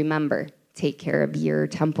remember, take care of your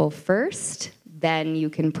temple first, then you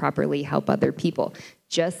can properly help other people.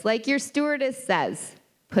 Just like your stewardess says,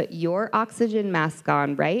 put your oxygen mask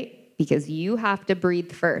on, right? Because you have to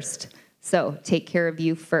breathe first. So take care of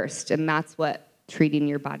you first, and that's what treating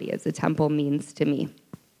your body as a temple means to me.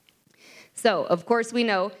 So, of course, we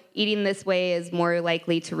know eating this way is more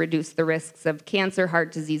likely to reduce the risks of cancer,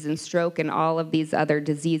 heart disease, and stroke, and all of these other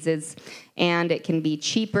diseases. And it can be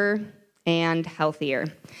cheaper and healthier.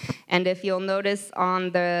 And if you'll notice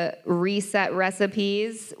on the reset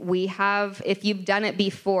recipes, we have, if you've done it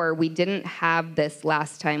before, we didn't have this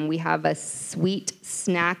last time. We have a sweet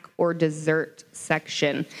snack or dessert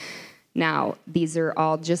section. Now, these are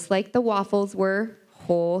all just like the waffles were,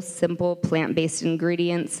 whole, simple, plant-based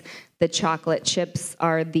ingredients. The chocolate chips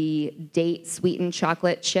are the date-sweetened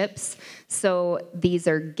chocolate chips. So these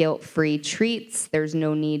are guilt-free treats. There's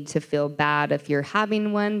no need to feel bad if you're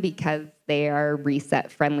having one because they are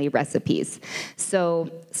reset-friendly recipes. So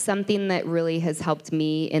something that really has helped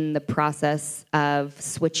me in the process of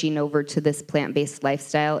switching over to this plant-based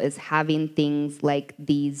lifestyle is having things like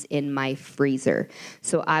these in my freezer.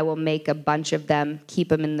 So I will make a bunch of them, keep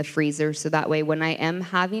them in the freezer, so that way when I am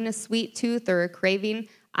having a sweet tooth or a craving,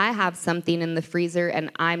 I have something in the freezer and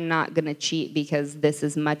I'm not going to cheat because this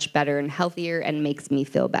is much better and healthier and makes me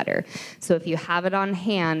feel better. So if you have it on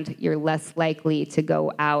hand, you're less likely to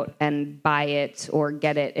go out and buy it or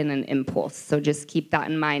get it in an impulse. So just keep that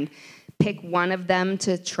in mind. Pick one of them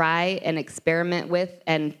to try and experiment with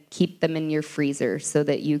and keep them in your freezer so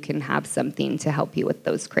that you can have something to help you with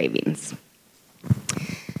those cravings.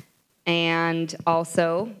 And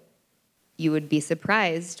also, you would be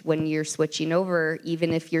surprised when you're switching over,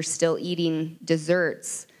 even if you're still eating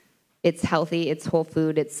desserts, it's healthy, it's whole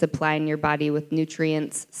food, it's supplying your body with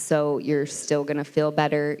nutrients, so you're still gonna feel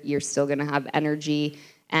better, you're still gonna have energy,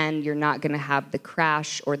 and you're not gonna have the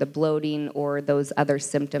crash or the bloating or those other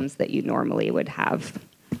symptoms that you normally would have.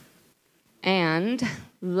 And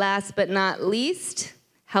last but not least,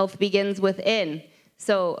 health begins within.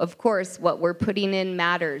 So, of course, what we're putting in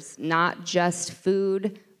matters, not just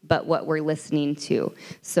food, but what we're listening to.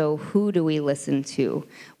 So who do we listen to?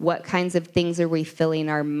 What kinds of things are we filling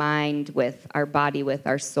our mind with, our body with,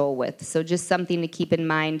 our soul with? So just something to keep in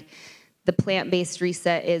mind. The plant-based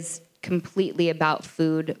reset is completely about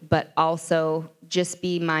food, but also just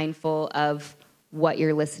be mindful of what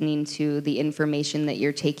you're listening to, the information that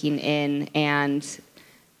you're taking in, and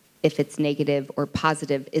if it's negative or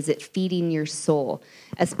positive, is it feeding your soul?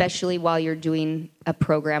 Especially while you're doing a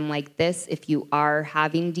program like this, if you are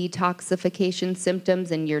having detoxification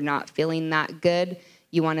symptoms and you're not feeling that good,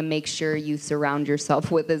 you want to make sure you surround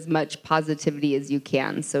yourself with as much positivity as you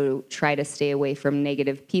can. So try to stay away from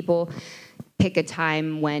negative people. Pick a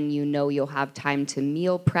time when you know you'll have time to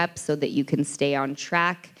meal prep so that you can stay on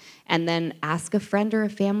track. And then ask a friend or a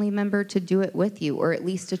family member to do it with you, or at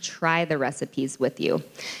least to try the recipes with you.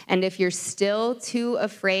 And if you're still too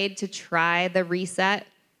afraid to try the reset,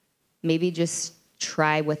 maybe just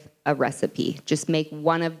try with a recipe. Just make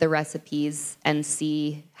one of the recipes and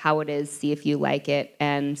see how it is, see if you like it,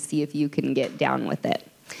 and see if you can get down with it.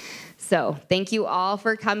 So thank you all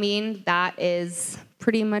for coming. That is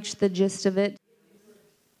pretty much the gist of it.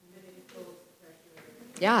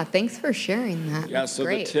 Yeah, thanks for sharing that. Yeah, That's so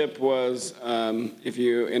great. the tip was if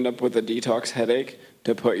you end up with a detox headache,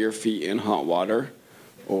 to put your feet in hot water,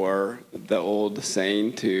 or the old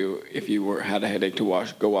saying to, if you had a headache, to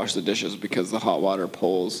go wash the dishes because the hot water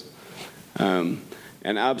pulls. And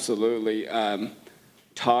absolutely,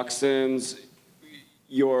 toxins,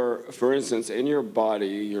 for instance, in your body,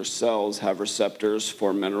 your cells have receptors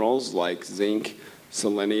for minerals like zinc,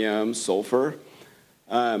 selenium, sulfur.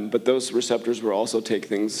 But those receptors will also take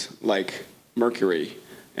things like mercury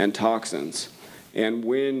and toxins. And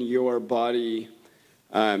when your body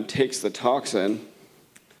takes the toxin,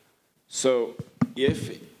 so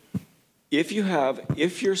if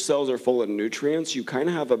your cells are full of nutrients, you kind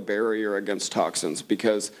of have a barrier against toxins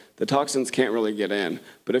because the toxins can't really get in.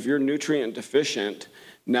 But if you're nutrient deficient,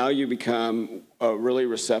 now you become really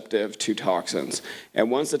receptive to toxins.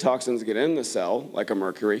 And once the toxins get in the cell, like a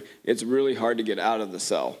mercury, it's really hard to get out of the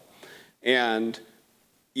cell. And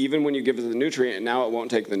even when you give it the nutrient, now it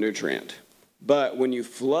won't take the nutrient. But when you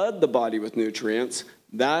flood the body with nutrients,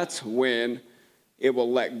 that's when it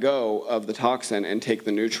will let go of the toxin and take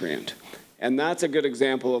the nutrient. And that's a good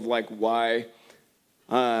example of like why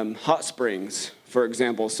hot springs, for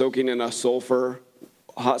example, soaking in a sulfur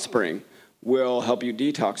hot spring, will help you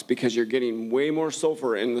detox because you're getting way more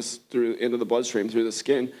sulfur into the bloodstream through the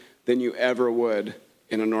skin than you ever would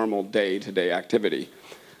in a normal day-to-day activity.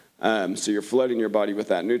 So you're flooding your body with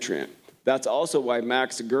that nutrient. That's also why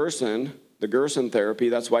Max Gerson, the Gerson therapy,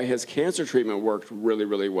 that's why his cancer treatment worked really,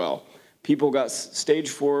 really well. People got stage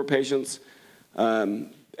 4 patients,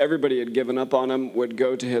 everybody had given up on him, would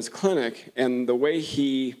go to his clinic, and the way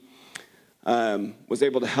he was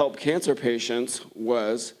able to help cancer patients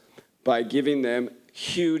was by giving them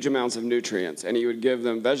huge amounts of nutrients. And he would give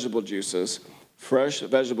them vegetable juices, fresh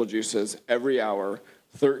vegetable juices, every hour,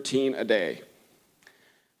 13 a day.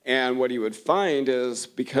 And what he would find is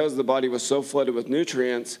because the body was so flooded with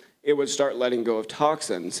nutrients, it would start letting go of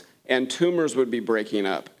toxins, and tumors would be breaking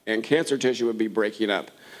up, and cancer tissue would be breaking up.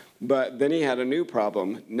 But then he had a new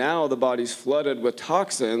problem. Now the body's flooded with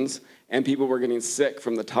toxins, and people were getting sick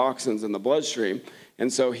from the toxins in the bloodstream.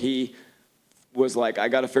 And so he was like, I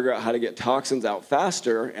got to figure out how to get toxins out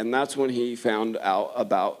faster, and that's when he found out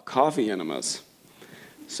about coffee enemas.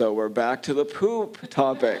 So we're back to the poop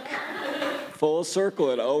topic. Full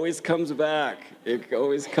circle, it always comes back. It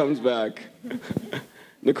always comes back.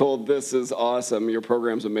 Nicole, this is awesome. Your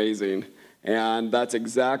program's amazing. And that's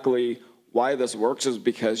exactly why this works, is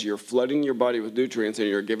because you're flooding your body with nutrients and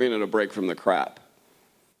you're giving it a break from the crap.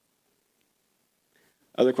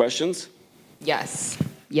 Other questions? Yes,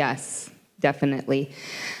 definitely.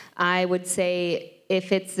 I would say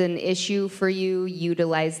if it's an issue for you,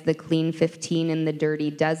 utilize the Clean 15 and the Dirty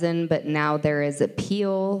Dozen, but now there is a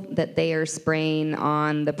peel that they are spraying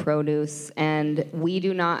on the produce, and we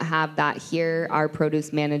do not have that here. Our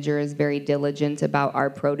produce manager is very diligent about our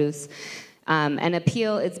produce. And a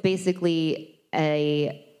peel, it's basically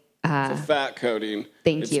a... it's a fat coating.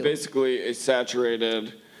 Thank you. It's basically a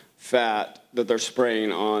saturated fat that they're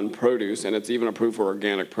spraying on produce, and it's even approved for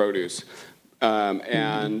organic produce.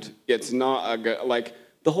 And it's not a good, like,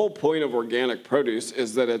 the whole point of organic produce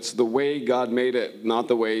is that it's the way God made it, not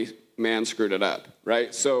the way man screwed it up,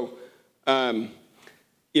 right? So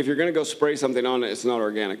if you're going to go spray something on it, it's not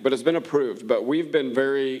organic, but it's been approved. But we've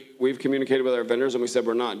communicated with our vendors, and we said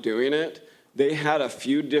we're not doing it. They had a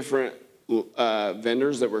few different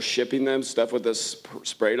vendors that were shipping them stuff with this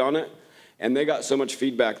sprayed on it, and they got so much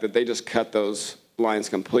feedback that they just cut those lines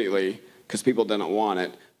completely because people didn't want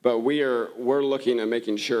it. But we're looking at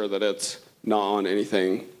making sure that it's not on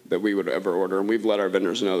anything that we would ever order, and we've let our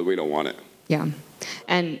vendors know that we don't want it. Yeah,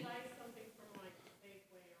 and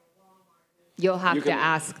you'll have to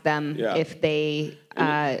ask them if they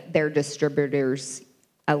their distributors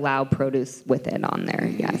allow produce with it on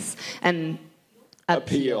there. Yes, and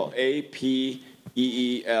Appeal,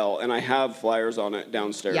 APEEL, and I have flyers on it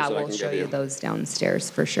downstairs. Yeah, that we'll I can show give you those downstairs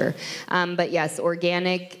for sure. But yes,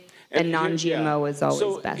 organic and non-GMO is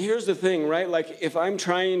always best. So here's the thing, right? Like, if I'm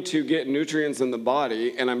trying to get nutrients in the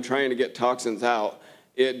body and I'm trying to get toxins out,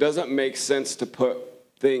 it doesn't make sense to put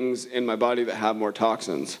things in my body that have more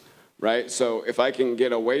toxins, right? So if I can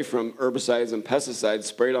get away from herbicides and pesticides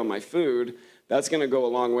sprayed on my food, that's going to go a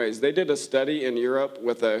long ways. They did a study in Europe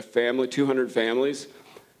with a family, 200 families.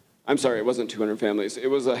 I'm sorry, it wasn't 200 families. It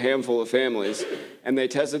was a handful of families. And they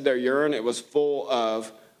tested their urine. It was full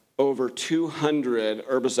of over 200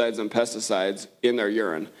 herbicides and pesticides in their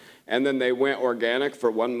urine. And then they went organic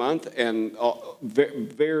for 1 month, and a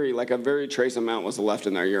very trace amount was left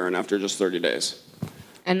in their urine after just 30 days.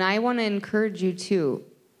 And I want to encourage you to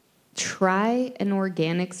try an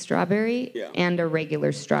organic strawberry and a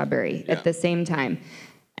regular strawberry at the same time,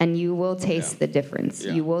 and you will taste the difference.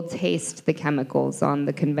 You will taste the chemicals on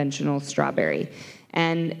the conventional strawberry.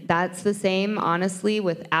 And that's the same, honestly,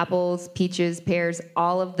 with apples, peaches, pears,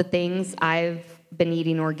 all of the things. I've been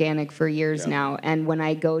eating organic for years now, and when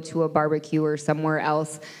I go to a barbecue or somewhere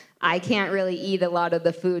else, I can't really eat a lot of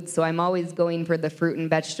the food, so I'm always going for the fruit and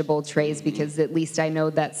vegetable trays because at least I know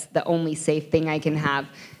that's the only safe thing I can have.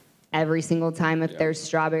 Every single time, if there's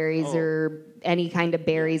strawberries or any kind of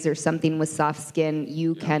berries or something with soft skin,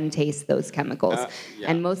 you can taste those chemicals.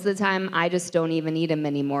 And most of the time, I just don't even eat them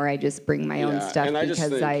anymore. I just bring my own stuff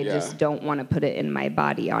because I just don't want to put it in my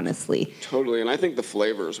body, honestly. Totally, and I think the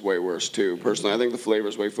flavor is way worse too, personally. I think the flavor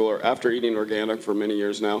is way fuller. After eating organic for many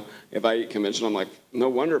years now, if I eat conventional, I'm like, no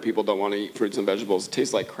wonder people don't want to eat fruits and vegetables. It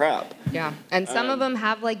tastes like crap. Yeah, and some of them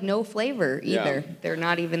have like no flavor either. They're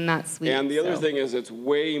not even that sweet. And the other thing is it's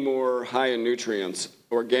way more high in nutrients.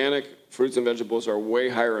 Organic fruits and vegetables are way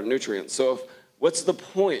higher in nutrients. So what's the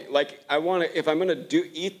point? Like, if I'm going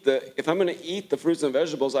to eat the fruits and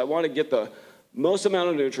vegetables, I want to get the most amount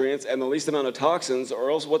of nutrients and the least amount of toxins,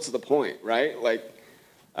 or else what's the point, right? Like,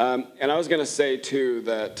 and I was going to say too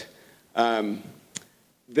that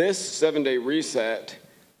this 7-day reset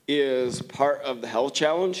is part of the health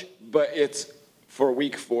challenge, but it's for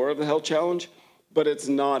week 4 of the health challenge. But it's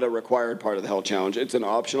not a required part of the health challenge. It's an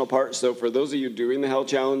optional part. So for those of you doing the health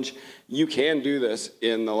challenge, you can do this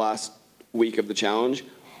in the last week of the challenge.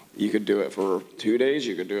 You could do it for 2 days.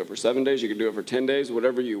 You could do it for 7 days. You could do it for 10 days,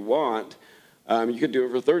 whatever you want. You could do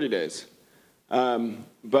it for 30 days.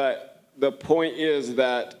 But the point is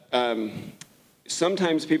that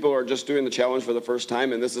sometimes people are just doing the challenge for the first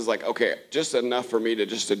time, and this is like, okay, just enough for me to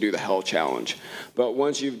do the health challenge. But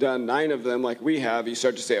once you've done 9 of them, like we have, you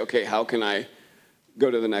start to say, okay, how can I go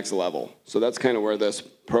to the next level? So that's kind of where this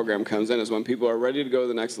program comes in, is when people are ready to go to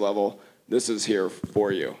the next level, this is here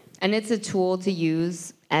for you. And it's a tool to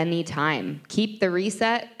use anytime. Keep the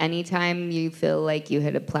reset anytime you feel like you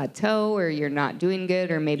hit a plateau or you're not doing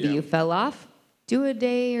good or maybe you fell off. Do a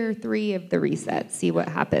day or 3 of the reset. See what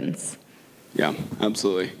happens. Yeah,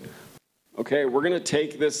 absolutely. Okay, we're going to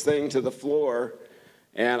take this thing to the floor,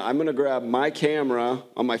 and I'm going to grab my camera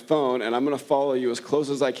on my phone, and I'm going to follow you as close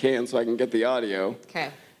as I can so I can get the audio.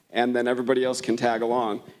 Okay. And then everybody else can tag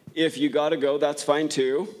along. If you got to go, that's fine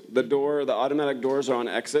too. The automatic doors are on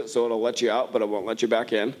exit, so it'll let you out, but it won't let you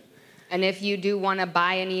back in. And if you do want to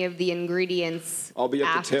buy any of the ingredients I'll be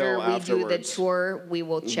at the till after we do the afterwards. tour, we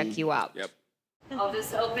will check you out. Yep. I'll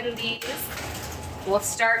just open these. We'll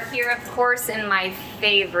start here, of course, in my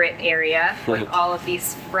favorite area with all of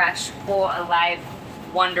these fresh, whole, alive,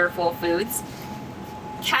 wonderful foods.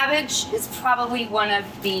 Cabbage is probably one of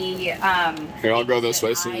the Here, I'll go this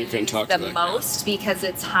way so you can talk to the them. most because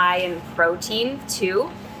it's high in protein too.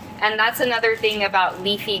 And that's another thing about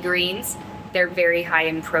leafy greens. They're very high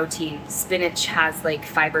in protein. Spinach has like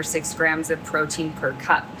 5 or 6 grams of protein per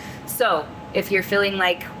cup. So if you're feeling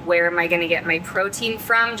like, where am I going to get my protein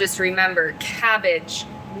from? Just remember, cabbage,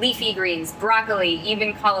 leafy greens, broccoli,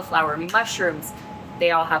 even cauliflower, mushrooms,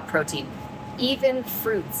 they all have protein. Even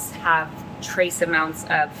fruits have trace amounts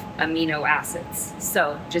of amino acids.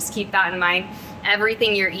 So just keep that in mind.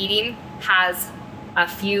 Everything you're eating has a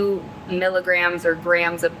few milligrams or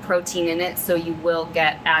grams of protein in it, so you will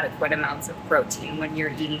get adequate amounts of protein when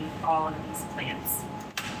you're eating all of these plants.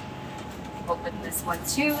 Open this one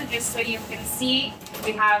too, just so you can see.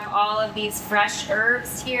 We have all of these fresh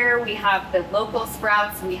herbs here. We have the local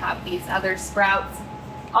sprouts. We have these other sprouts.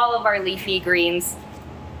 All of our leafy greens.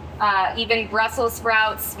 Even Brussels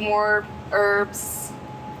sprouts, more herbs,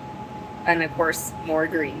 and of course, more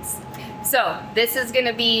greens. So this is going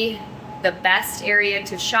to be the best area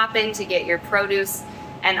to shop in to get your produce.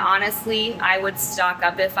 And honestly, I would stock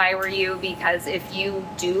up if I were you, because if you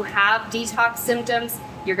do have detox symptoms,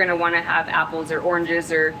 you're going to want to have apples or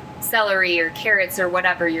oranges or celery or carrots or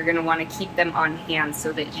whatever. You're going to want to keep them on hand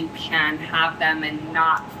so that you can have them and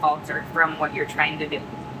not falter from what you're trying to do.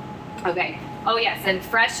 Okay. Oh yes, and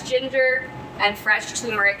fresh ginger and fresh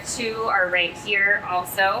turmeric too are right here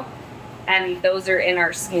also. And those are in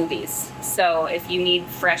our smoothies. So if you need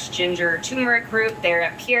fresh ginger or turmeric root, they're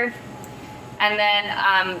up here. And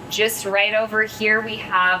then just right over here, we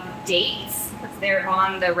have dates. They're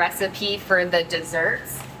on the recipe for the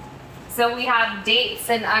desserts. So we have dates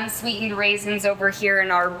and unsweetened raisins over here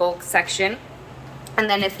in our bulk section. And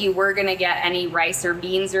then if you were gonna get any rice or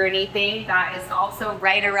beans or anything, that is also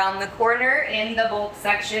right around the corner in the bulk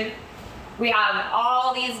section. We have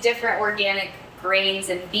all these different organic grains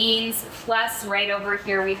and beans, plus right over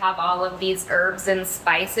here we have all of these herbs and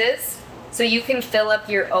spices. So you can fill up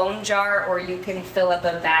your own jar or you can fill up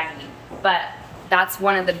a baggie. But that's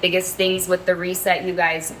one of the biggest things with the reset, you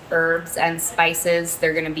guys. Herbs and spices,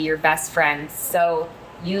 they're gonna be your best friends. So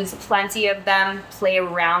use plenty of them, play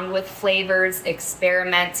around with flavors,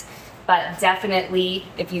 experiment. But definitely,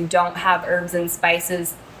 if you don't have herbs and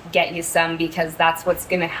spices, get you some, because that's what's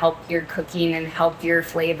going to help your cooking and help your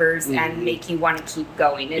flavors and make you want to keep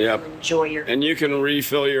going and you enjoy your And you can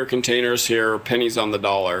refill your containers here pennies on the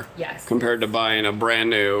dollar. Yes. Compared to buying a brand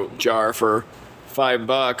new jar for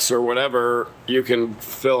 $5 or whatever, you can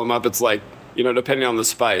fill them up. It's like, depending on the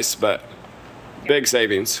spice, but big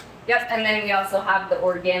savings. Yep, and then we also have the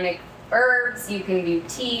organic herbs. You can do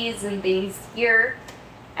teas and things here.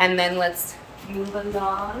 And then let's move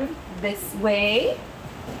along this way.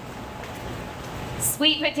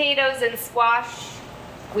 Sweet potatoes and squash.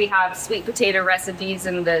 We have sweet potato recipes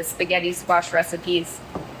and the spaghetti squash recipes.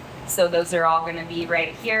 So those are all going to be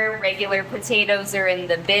right here. Regular potatoes are in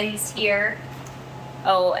the bins here.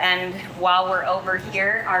 Oh, and while we're over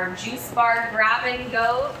here, our juice bar grab and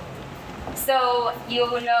go. So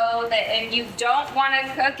you'll know that if you don't want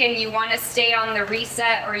to cook and you want to stay on the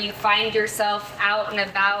reset, or you find yourself out and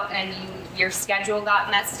about and your schedule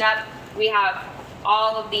got messed up, we have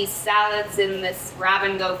all of these salads in this grab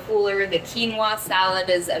and go cooler. The quinoa salad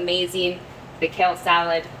is amazing, the kale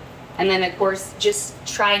salad. And then of course, just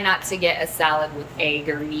try not to get a salad with egg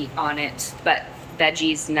or meat on it, but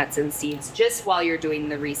veggies, nuts, and seeds, just while you're doing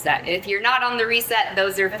the reset. If you're not on the reset,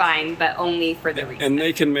 those are fine, but only for the reset. And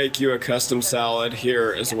they can make you a custom salad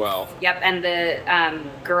here as well. Yep, and the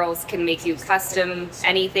girls can make you custom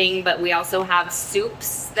anything, but we also have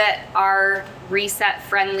soups that are reset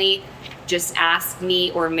friendly. Just ask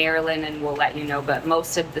me or Marilyn and we'll let you know, but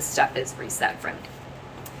most of the stuff is reset friendly.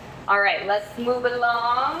 All right, let's move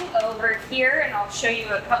along over here and I'll show you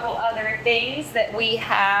a couple other things that we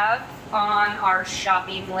have on our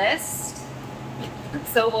shopping list.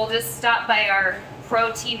 So we'll just stop by our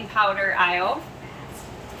protein powder aisle.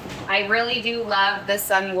 I really do love the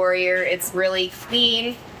Sun Warrior. It's really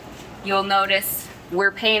clean. You'll notice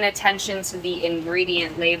we're paying attention to the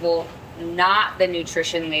ingredient label, not the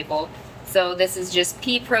nutrition label. So this is just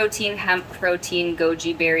pea protein, hemp protein,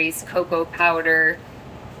 goji berries, cocoa powder,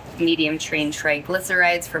 medium chain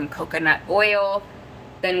triglycerides from coconut oil.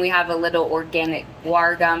 Then we have a little organic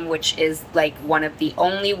guar gum, which is like one of the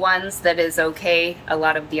only ones that is okay. A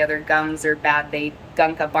lot of the other gums are bad. They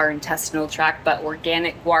gunk up our intestinal tract, but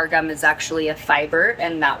organic guar gum is actually a fiber,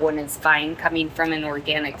 and that one is fine coming from an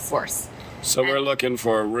organic source. So we're looking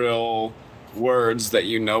for real words that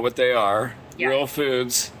you know what they are, real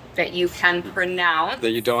foods that you can pronounce.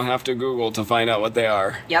 That you don't have to Google to find out what they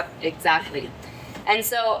are. Yep, exactly. And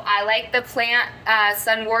so I like the plant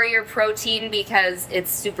Sun Warrior protein because it's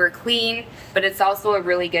super clean, but it's also a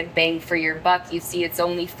really good bang for your buck. You see it's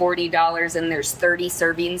only $40 and there's 30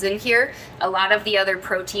 servings in here. A lot of the other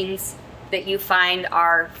proteins that you find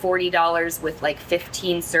are $40 with like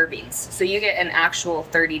 15 servings. So you get an actual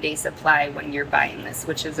 30-day supply when you're buying this,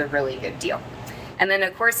 which is a really good deal. And then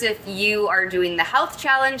of course, if you are doing the health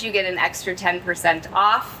challenge, you get an extra 10%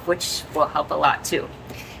 off, which will help a lot too.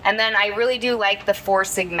 And then I really do like the 4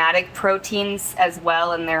 Sigmatic proteins as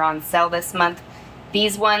well, and they're on sale this month.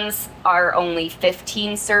 These ones are only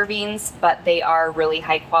 15 servings, but they are really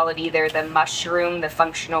high quality. They're the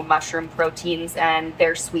functional mushroom proteins, and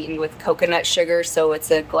they're sweetened with coconut sugar, so it's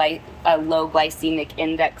a low glycemic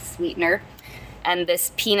index sweetener. And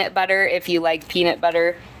this peanut butter, if you like peanut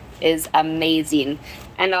butter, is amazing.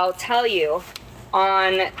 And I'll tell you,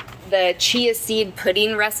 on the chia seed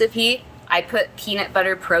pudding recipe, I put peanut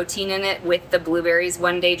butter protein in it with the blueberries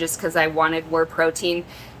one day just because I wanted more protein.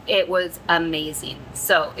 It was amazing.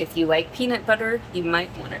 So if you like peanut butter, you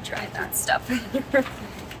might want to try that stuff.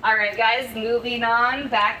 All right, guys, moving on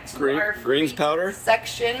back to our greens powder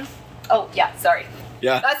section. Oh, yeah, sorry.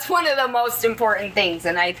 Yeah. That's one of the most important things,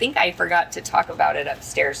 and I think I forgot to talk about it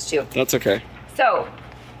upstairs too. That's okay. So,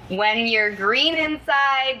 when you're green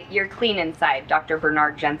inside, you're clean inside. Dr.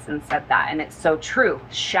 Bernard Jensen said that, and it's so true.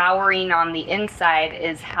 Showering on the inside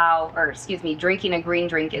is drinking a green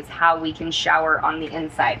drink is how we can shower on the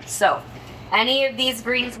inside. So, any of these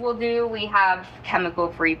greens will do. We have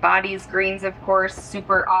chemical-free bodies greens, of course,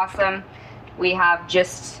 super awesome. We have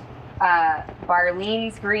just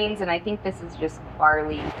Barlean's greens, and I think this is just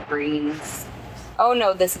barley greens. Oh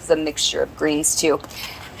no, this is a mixture of greens too.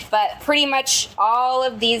 But pretty much all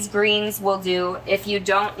of these greens will do. If you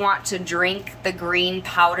don't want to drink the green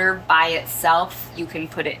powder by itself, you can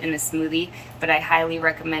put it in a smoothie. But I highly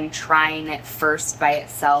recommend trying it first by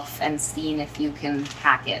itself and seeing if you can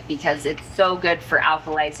hack it, because it's so good for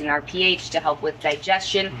alkalizing our pH to help with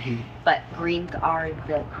digestion. Mm-hmm. But greens are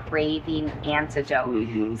the craving antidote.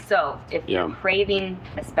 Mm-hmm. So if you're craving,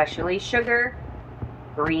 especially sugar,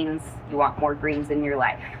 greens, you want more greens in your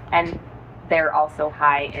life. And they're also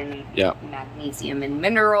high in magnesium and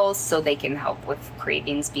minerals, so they can help with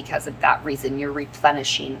cravings because of that reason. You're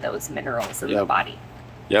replenishing those minerals in the body.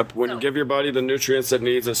 Yep, when you give your body the nutrients it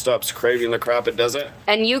needs, it stops craving the crap it doesn't.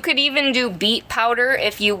 And you could even do beet powder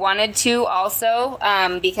if you wanted to also,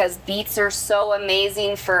 because beets are so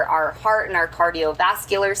amazing for our heart and our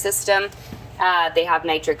cardiovascular system. They have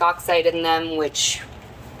nitric oxide in them, which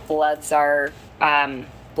floods our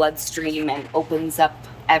bloodstream and opens up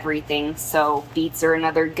everything. So beets are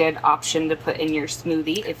another good option to put in your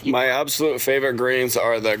smoothie. If you My absolute favorite greens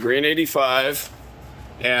are the Green 85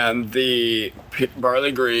 and the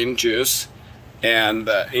barley green juice and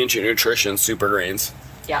the Ancient Nutrition super greens.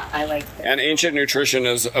 Yeah, I like that. And Ancient Nutrition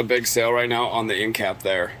is a big sale right now on the end cap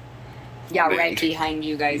there. Yeah, right behind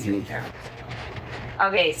you guys right there.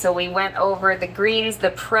 Okay, so we went over the greens, the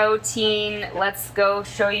protein. Let's go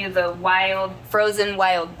show you the frozen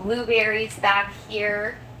wild blueberries back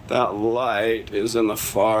here. That light is in the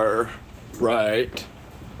far right.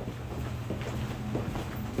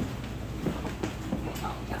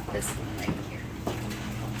 Oh, got this one right here.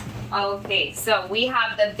 Okay, so we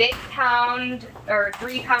have the big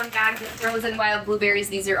 3-pound bags of frozen wild blueberries.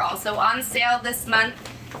 These are also on sale this month,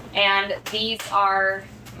 and these are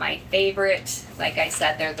my favorite. Like I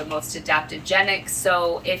said, they're the most adaptogenic.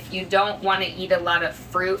 So if you don't want to eat a lot of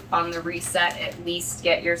fruit on the reset, at least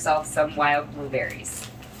get yourself some wild blueberries.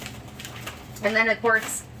 And then of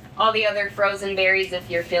course, all the other frozen berries, if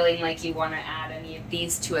you're feeling like you want to add any of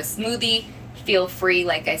these to a smoothie, feel free,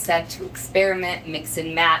 like I said, to experiment, mix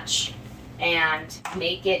and match, and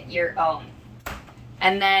make it your own.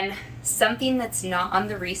 And then something that's not on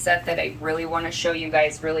the reset that I really want to show you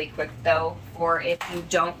guys really quick though, or if you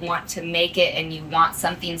don't want to make it and you want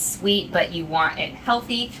something sweet but you want it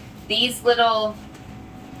healthy, these little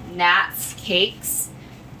Nats cakes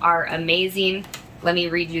are amazing. Let me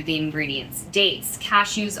read you the ingredients. Dates,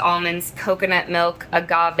 cashews, almonds, coconut milk,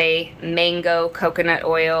 agave, mango, coconut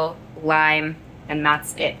oil, lime, and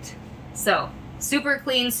that's it. So, super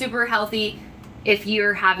clean, super healthy. If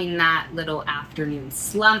you're having that little afternoon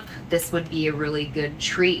slump, this would be a really good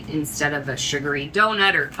treat instead of a sugary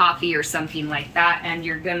donut or coffee or something like that, and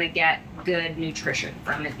you're gonna get good nutrition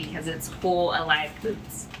from it because it's whole, alive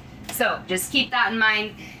foods. So just keep that in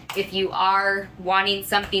mind. If you are wanting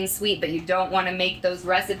something sweet but you don't want to make those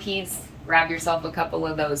recipes, grab yourself a couple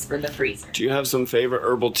of those for the freezer. Do you have some favorite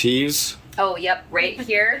herbal teas? Oh, yep, right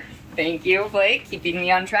here. Thank you, Blake, keeping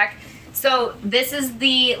me on track. So this is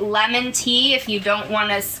the lemon tea. If you don't want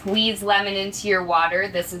to squeeze lemon into your water,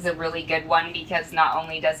 this is a really good one because not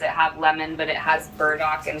only does it have lemon, but it has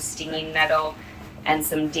burdock and stinging nettle and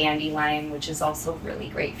some dandelion, which is also really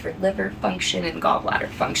great for liver function and gallbladder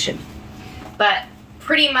function. But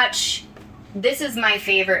pretty much, this is my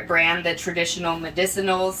favorite brand, the Traditional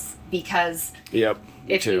Medicinals, because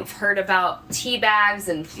if you've heard about tea bags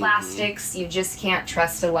and plastics, you just can't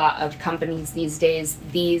trust a lot of companies these days.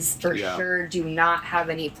 These for sure do not have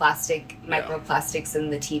any microplastics in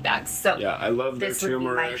the tea bags. So I love their this would be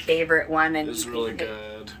turmeric. my favorite one, and It's really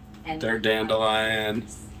good. And their dandelion,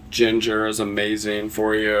 ginger is amazing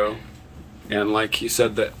for you, and like you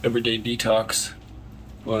said, the Everyday Detox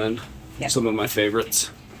one, some of my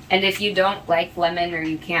favorites. And if you don't like lemon or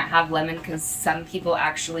you can't have lemon, because some people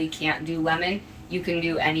actually can't do lemon, you can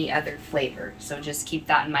do any other flavor. So just keep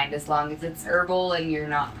that in mind as long as it's herbal and you're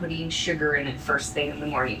not putting sugar in it first thing in the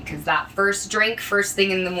morning. Because that first drink, first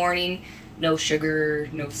thing in the morning, no sugar,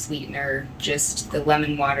 no sweetener, just the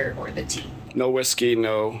lemon water or the tea. No whiskey,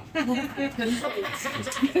 no.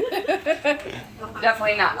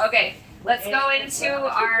 Definitely not. Okay, let's go into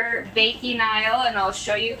our baking aisle and I'll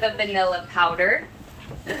show you the vanilla powder.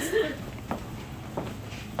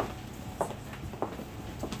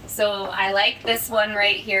 So I like this one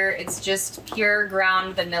right here. It's just pure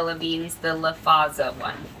ground vanilla beans, the La Faza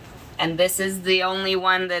one. And this is the only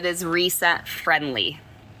one that is reset friendly.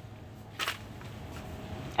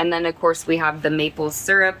 And then of course we have the maple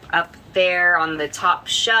syrup up there on the top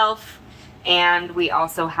shelf. And we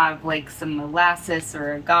also have like some molasses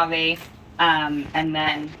or agave. And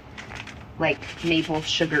then like maple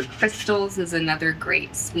sugar crystals is another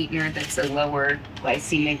great sweetener that's a lower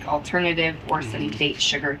glycemic alternative, or some date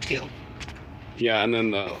sugar too. Yeah, and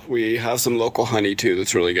then we have some local honey too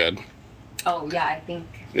that's really good. Oh yeah, I think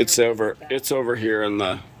it's over here in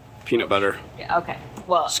the peanut butter. Yeah, okay.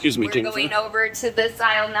 Well, excuse me, we're Jennifer. going over to this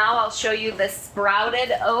aisle now. I'll show you the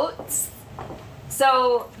sprouted oats.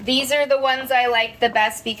 So these are the ones I like the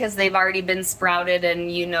best because they've already been sprouted,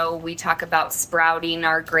 and you know we talk about sprouting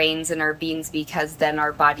our grains and our beans because then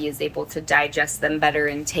our body is able to digest them better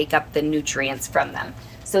and take up the nutrients from them.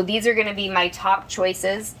 So these are going to be my top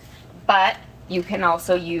choices, but you can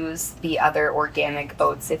also use the other organic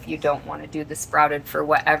oats if you don't want to do the sprouted for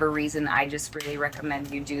whatever reason. I just really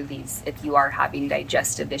recommend you do these if you are having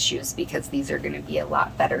digestive issues because these are going to be a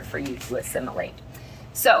lot better for you to assimilate.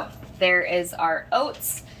 So there is our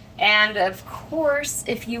oats. And of course,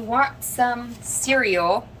 if you want some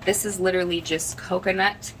cereal, this is literally just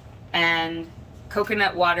coconut and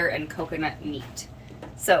coconut water and coconut meat.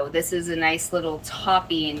 So this is a nice little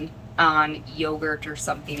topping on yogurt or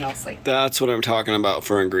something else like that. That's what I'm talking about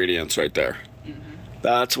for ingredients right there.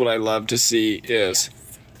 That's what I love to see is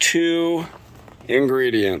 2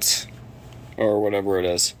 ingredients or whatever it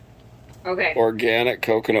is. Okay. Organic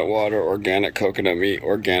coconut water, organic coconut meat,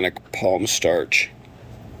 organic palm starch.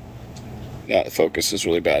 That focus is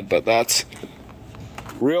really bad, but that's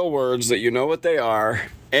real words that you know what they are,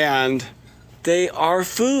 and they are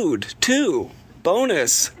food too.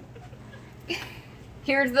 Bonus.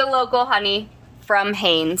 Here's the local honey from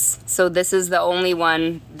Hanes. So this is the only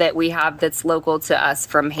one that we have that's local to us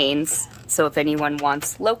from Hanes. So if anyone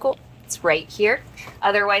wants local, it's right here.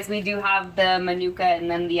 Otherwise, we do have the Manuka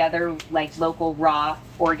and then the other like local raw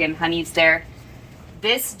Oregon honeys there.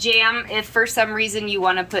 This jam, if for some reason you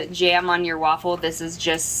want to put jam on your waffle, this is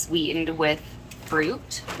just sweetened with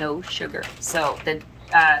fruit, no sugar. So the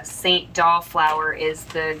St. Doll flour is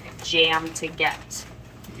the jam to get.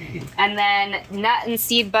 And then nut and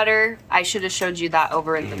seed butter, I should have showed you that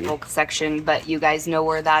over in the bulk section, but you guys know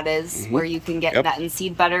where that is, where you can get nut and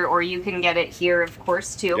seed butter, or you can get it here, of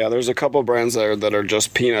course, too. Yeah, there's a couple brands there that are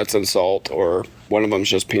just peanuts and salt, or one of them's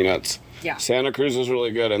just peanuts. Yeah. Santa Cruz is really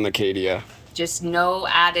good, and Acadia. Just no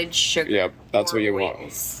added sugar. Yep, that's what you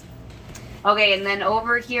want. Okay, and then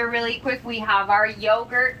over here really quick, we have our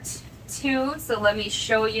yogurt, too, so let me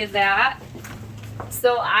show you that.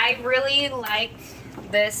 So I really like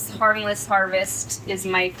this Harmless Harvest is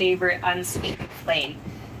my favorite unsweetened plain.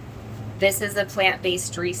 This is a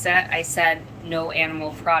plant-based reset. I said no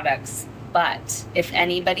animal products, but if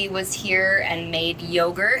anybody was here and made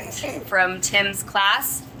yogurt from Tim's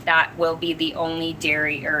class, that will be the only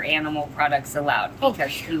dairy or animal products allowed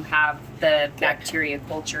because you have the bacteria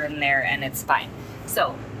culture in there and it's fine.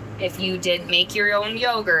 So if you did make your own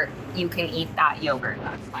yogurt, you can eat that yogurt,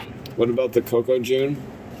 that's fine. What about the Cocoa June?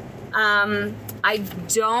 I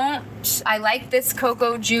like this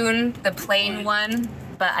Cocoa June, the plain one,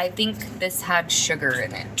 but I think this had sugar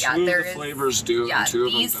in it. Yeah, Two of the flavors do, Yeah, and two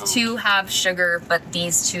of them these don't. two have sugar, but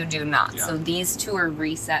these two do not. Yeah. So these two are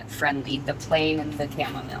reset friendly, the plain and the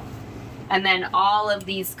chamomile. And then all of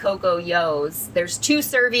these Cocoa Yo's, there's 2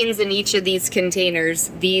 servings in each of these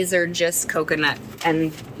containers. These are just coconut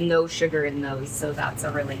and no sugar in those, so that's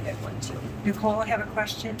a really good one too. Nicole, I have a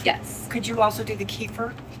question. Yes. Could you also do the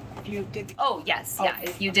kefir? If you did the Oh, yes, yeah,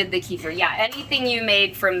 if you did the kefir. Yeah, anything you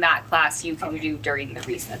made from that class you can do during the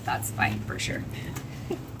reset. That's fine for sure.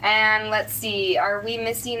 And let's see, are we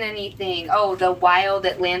missing anything? Oh, the wild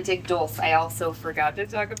Atlantic dulse. I also forgot to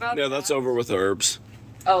talk about Yeah, that. that's over with herbs.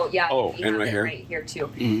 Oh, yeah. Oh, we and have right it here. right here too.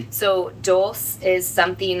 Mhm. So dulse is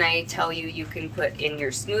something I tell you can put in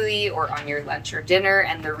your smoothie or on your lunch or dinner,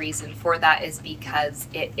 and the reason for that is because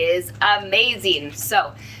it is amazing.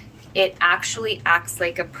 So it actually acts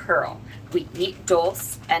like a pearl. We eat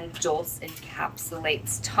dulse, and dulse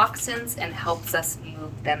encapsulates toxins and helps us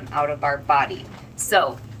move them out of our body.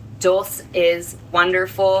 So dulse is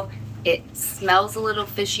wonderful. It smells a little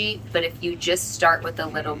fishy, but if you just start with a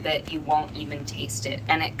little bit, you won't even taste it.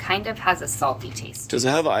 And it kind of has a salty taste. Does it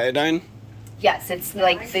have iodine? Yes, it's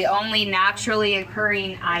like the only naturally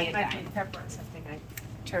occurring iodine. pepper or something, I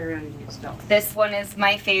turn around and use milk. This one is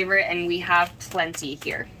my favorite, and we have plenty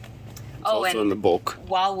here. It's also in the bulk.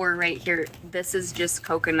 While we're right here, this is just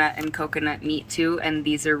coconut and coconut meat too, and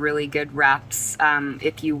these are really good wraps.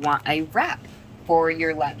 If you want a wrap for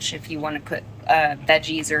your lunch, if you want to put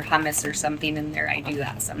veggies or hummus or something in there, I do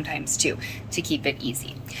that sometimes too to keep it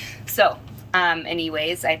easy. So,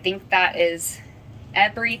 anyways, I think that is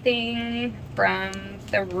everything from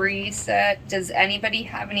the reset. Does anybody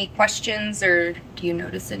have any questions, or do you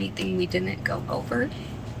notice anything we didn't go over?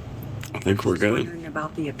 I think we're good. Wondering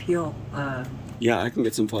about the appeal. Yeah, I can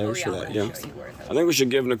get some flyers for that. I'll Yeah. show you where those I think we should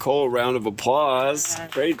give Nicole a round of applause.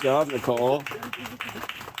 Great job, Nicole.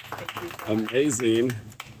 Amazing.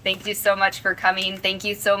 Thank you so much for coming. Thank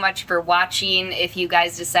you so much for watching. If you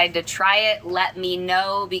guys decide to try it, let me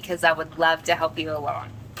know because I would love to help you along.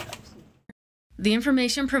 The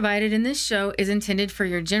information provided in this show is intended for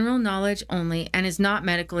your general knowledge only and is not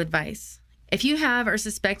medical advice. If you have or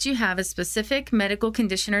suspect you have a specific medical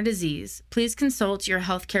condition or disease, please consult your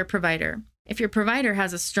healthcare provider. If your provider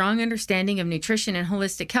has a strong understanding of nutrition and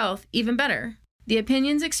holistic health, even better. The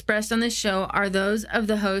opinions expressed on this show are those of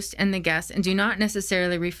the host and the guest and do not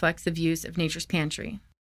necessarily reflect the views of Nature's Pantry.